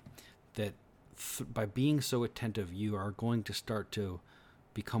something, that by being so attentive, you are going to start to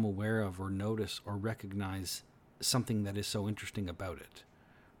become aware of or notice or recognize something that is so interesting about it,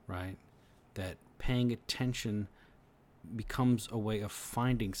 right? That paying attention becomes a way of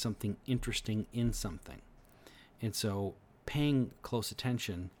finding something interesting in something. And so paying close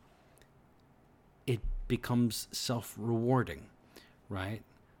attention, it becomes self-rewarding, right?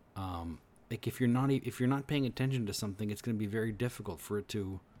 Like if you're not paying attention to something, it's going to be very difficult for it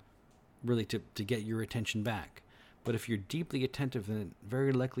to really to get your attention back. But if you're deeply attentive, then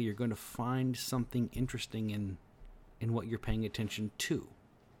very likely you're going to find something interesting in what you're paying attention to.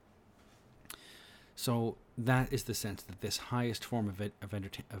 So that is the sense that this highest form of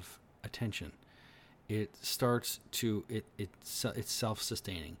attention, it starts to it's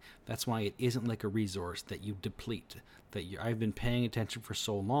self-sustaining. That's why it isn't like a resource that you deplete. I've been paying attention for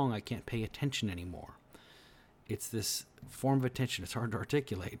so long, I can't pay attention anymore. It's this form of attention. It's hard to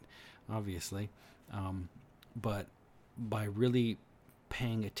articulate, obviously, but by really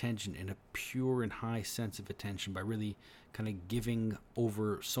paying attention in a pure and high sense of attention, by really kind of giving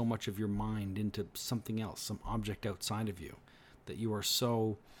over so much of your mind into something else, some object outside of you, that you are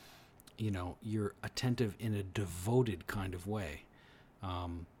so, you're attentive in a devoted kind of way,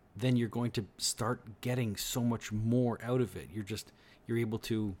 then you're going to start getting so much more out of it. You're able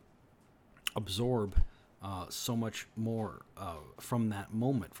to absorb so much more from that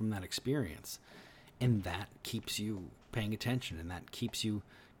moment, from that experience. And that keeps you paying attention, and that keeps you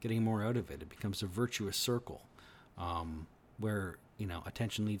getting more out of it. It becomes a virtuous circle where,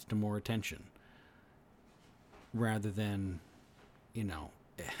 attention leads to more attention, rather than,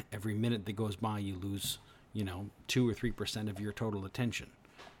 every minute that goes by you lose, 2 or 3% of your total attention.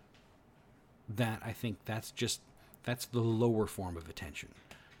 That, I think, that's the lower form of attention.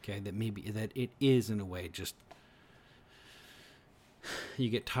 Okay, that it is, in a way, just you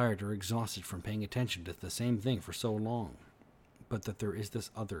get tired or exhausted from paying attention to the same thing for so long, but that there is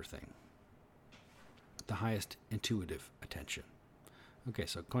this other thing, the highest intuitive attention. Okay,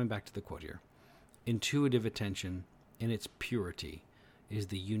 so going back to the quote here, intuitive attention in its purity is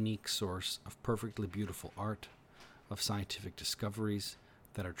the unique source of perfectly beautiful art, of scientific discoveries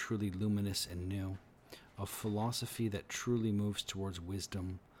that are truly luminous and new, of philosophy that truly moves towards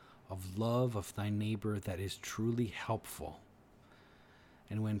wisdom, of love of thy neighbor that is truly helpful.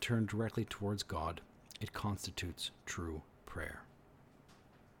 And when turned directly towards God, it constitutes true prayer.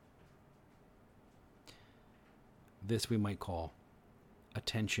 This we might call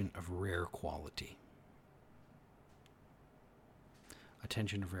attention of rare quality.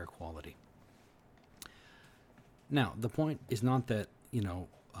 Attention of rare quality. Now, the point is not that,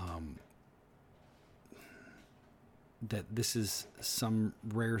 that this is some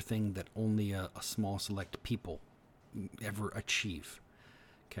rare thing that only a small select people ever achieve.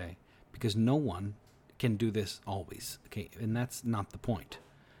 Okay, because no one can do this always. Okay, and that's not the point.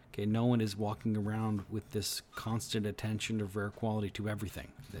 Okay, no one is walking around with this constant attention of rare quality to everything.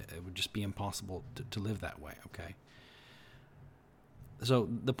 It would just be impossible to live that way. Okay, so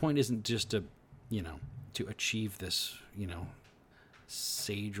the point isn't just to achieve this,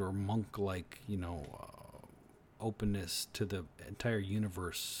 sage or monk-like, openness to the entire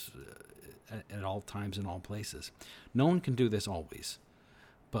universe at all times and all places. No one can do this always.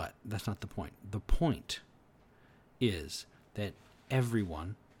 But that's not the point. The point is that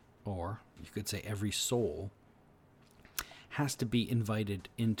everyone, or you could say every soul, has to be invited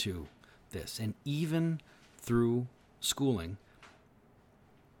into this. And even through schooling,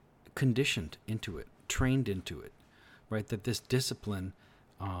 conditioned into it, trained into it, right? That this discipline,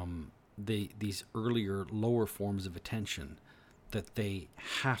 these earlier, lower forms of attention, that they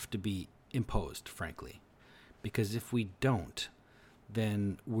have to be imposed, frankly. Because if we don't,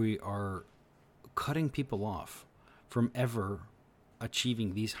 then we are cutting people off from ever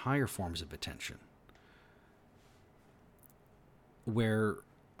achieving these higher forms of attention, where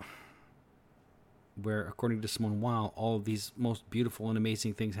according to Lippmann and Weil, all of these most beautiful and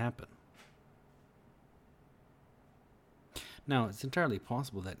amazing things happen. Now, it's entirely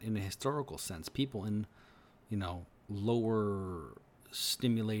possible that in a historical sense, people in, lower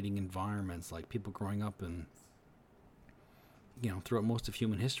stimulating environments, like people growing up in, throughout most of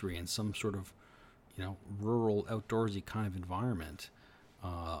human history in some sort of, rural, outdoorsy kind of environment.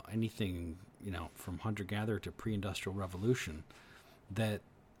 Anything, from hunter-gatherer to pre-industrial revolution, that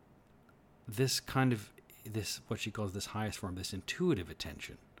this what she calls this highest form, this intuitive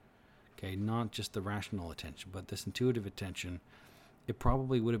attention, okay, not just the rational attention, but this intuitive attention, it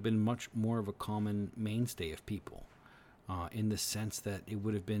probably would have been much more of a common mainstay of people, in the sense that it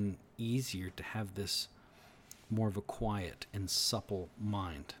would have been easier to have this more of a quiet and supple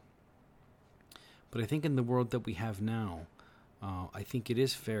mind. But I think in the world that we have now, I think it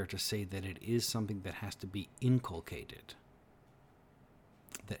is fair to say that it is something that has to be inculcated.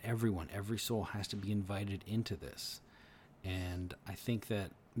 That every soul has to be invited into this. And I think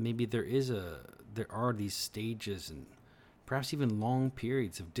that maybe there are these stages and perhaps even long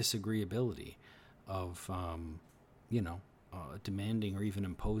periods of disagreeability, of, demanding or even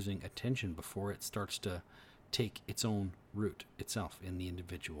imposing attention before it starts to take its own root itself in the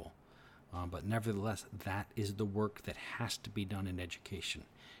individual. But nevertheless, that is the work that has to be done in education.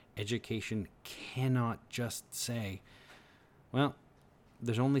 Education cannot just say, well,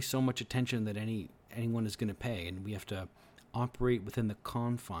 there's only so much attention that anyone is going to pay, and we have to operate within the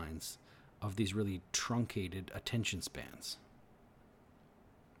confines of these really truncated attention spans.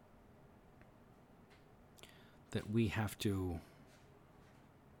 That we have to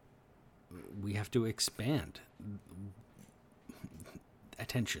expand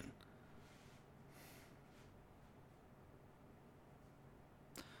attention.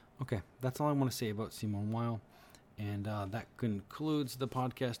 Okay, that's all I want to say about Simone Weil. And that concludes the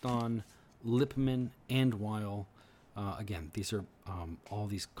podcast on Lippman and Weil. Again, these are all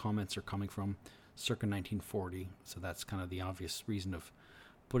these comments are coming from circa 1940, so that's kind of the obvious reason of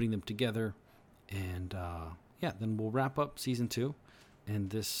putting them together. And then we'll wrap up season 2, and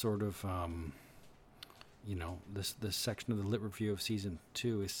this sort of this section of the Lit Review of season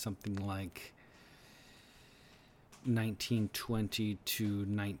 2 is something like 1920 to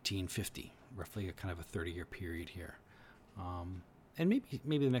 1950. Roughly a kind of a 30-year period here. And maybe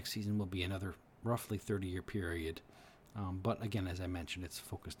the next season will be another roughly 30-year period. But again, as I mentioned, it's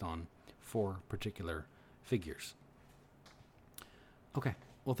focused on 4 particular figures. Okay,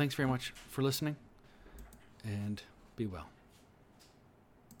 well, thanks very much for listening, and be well.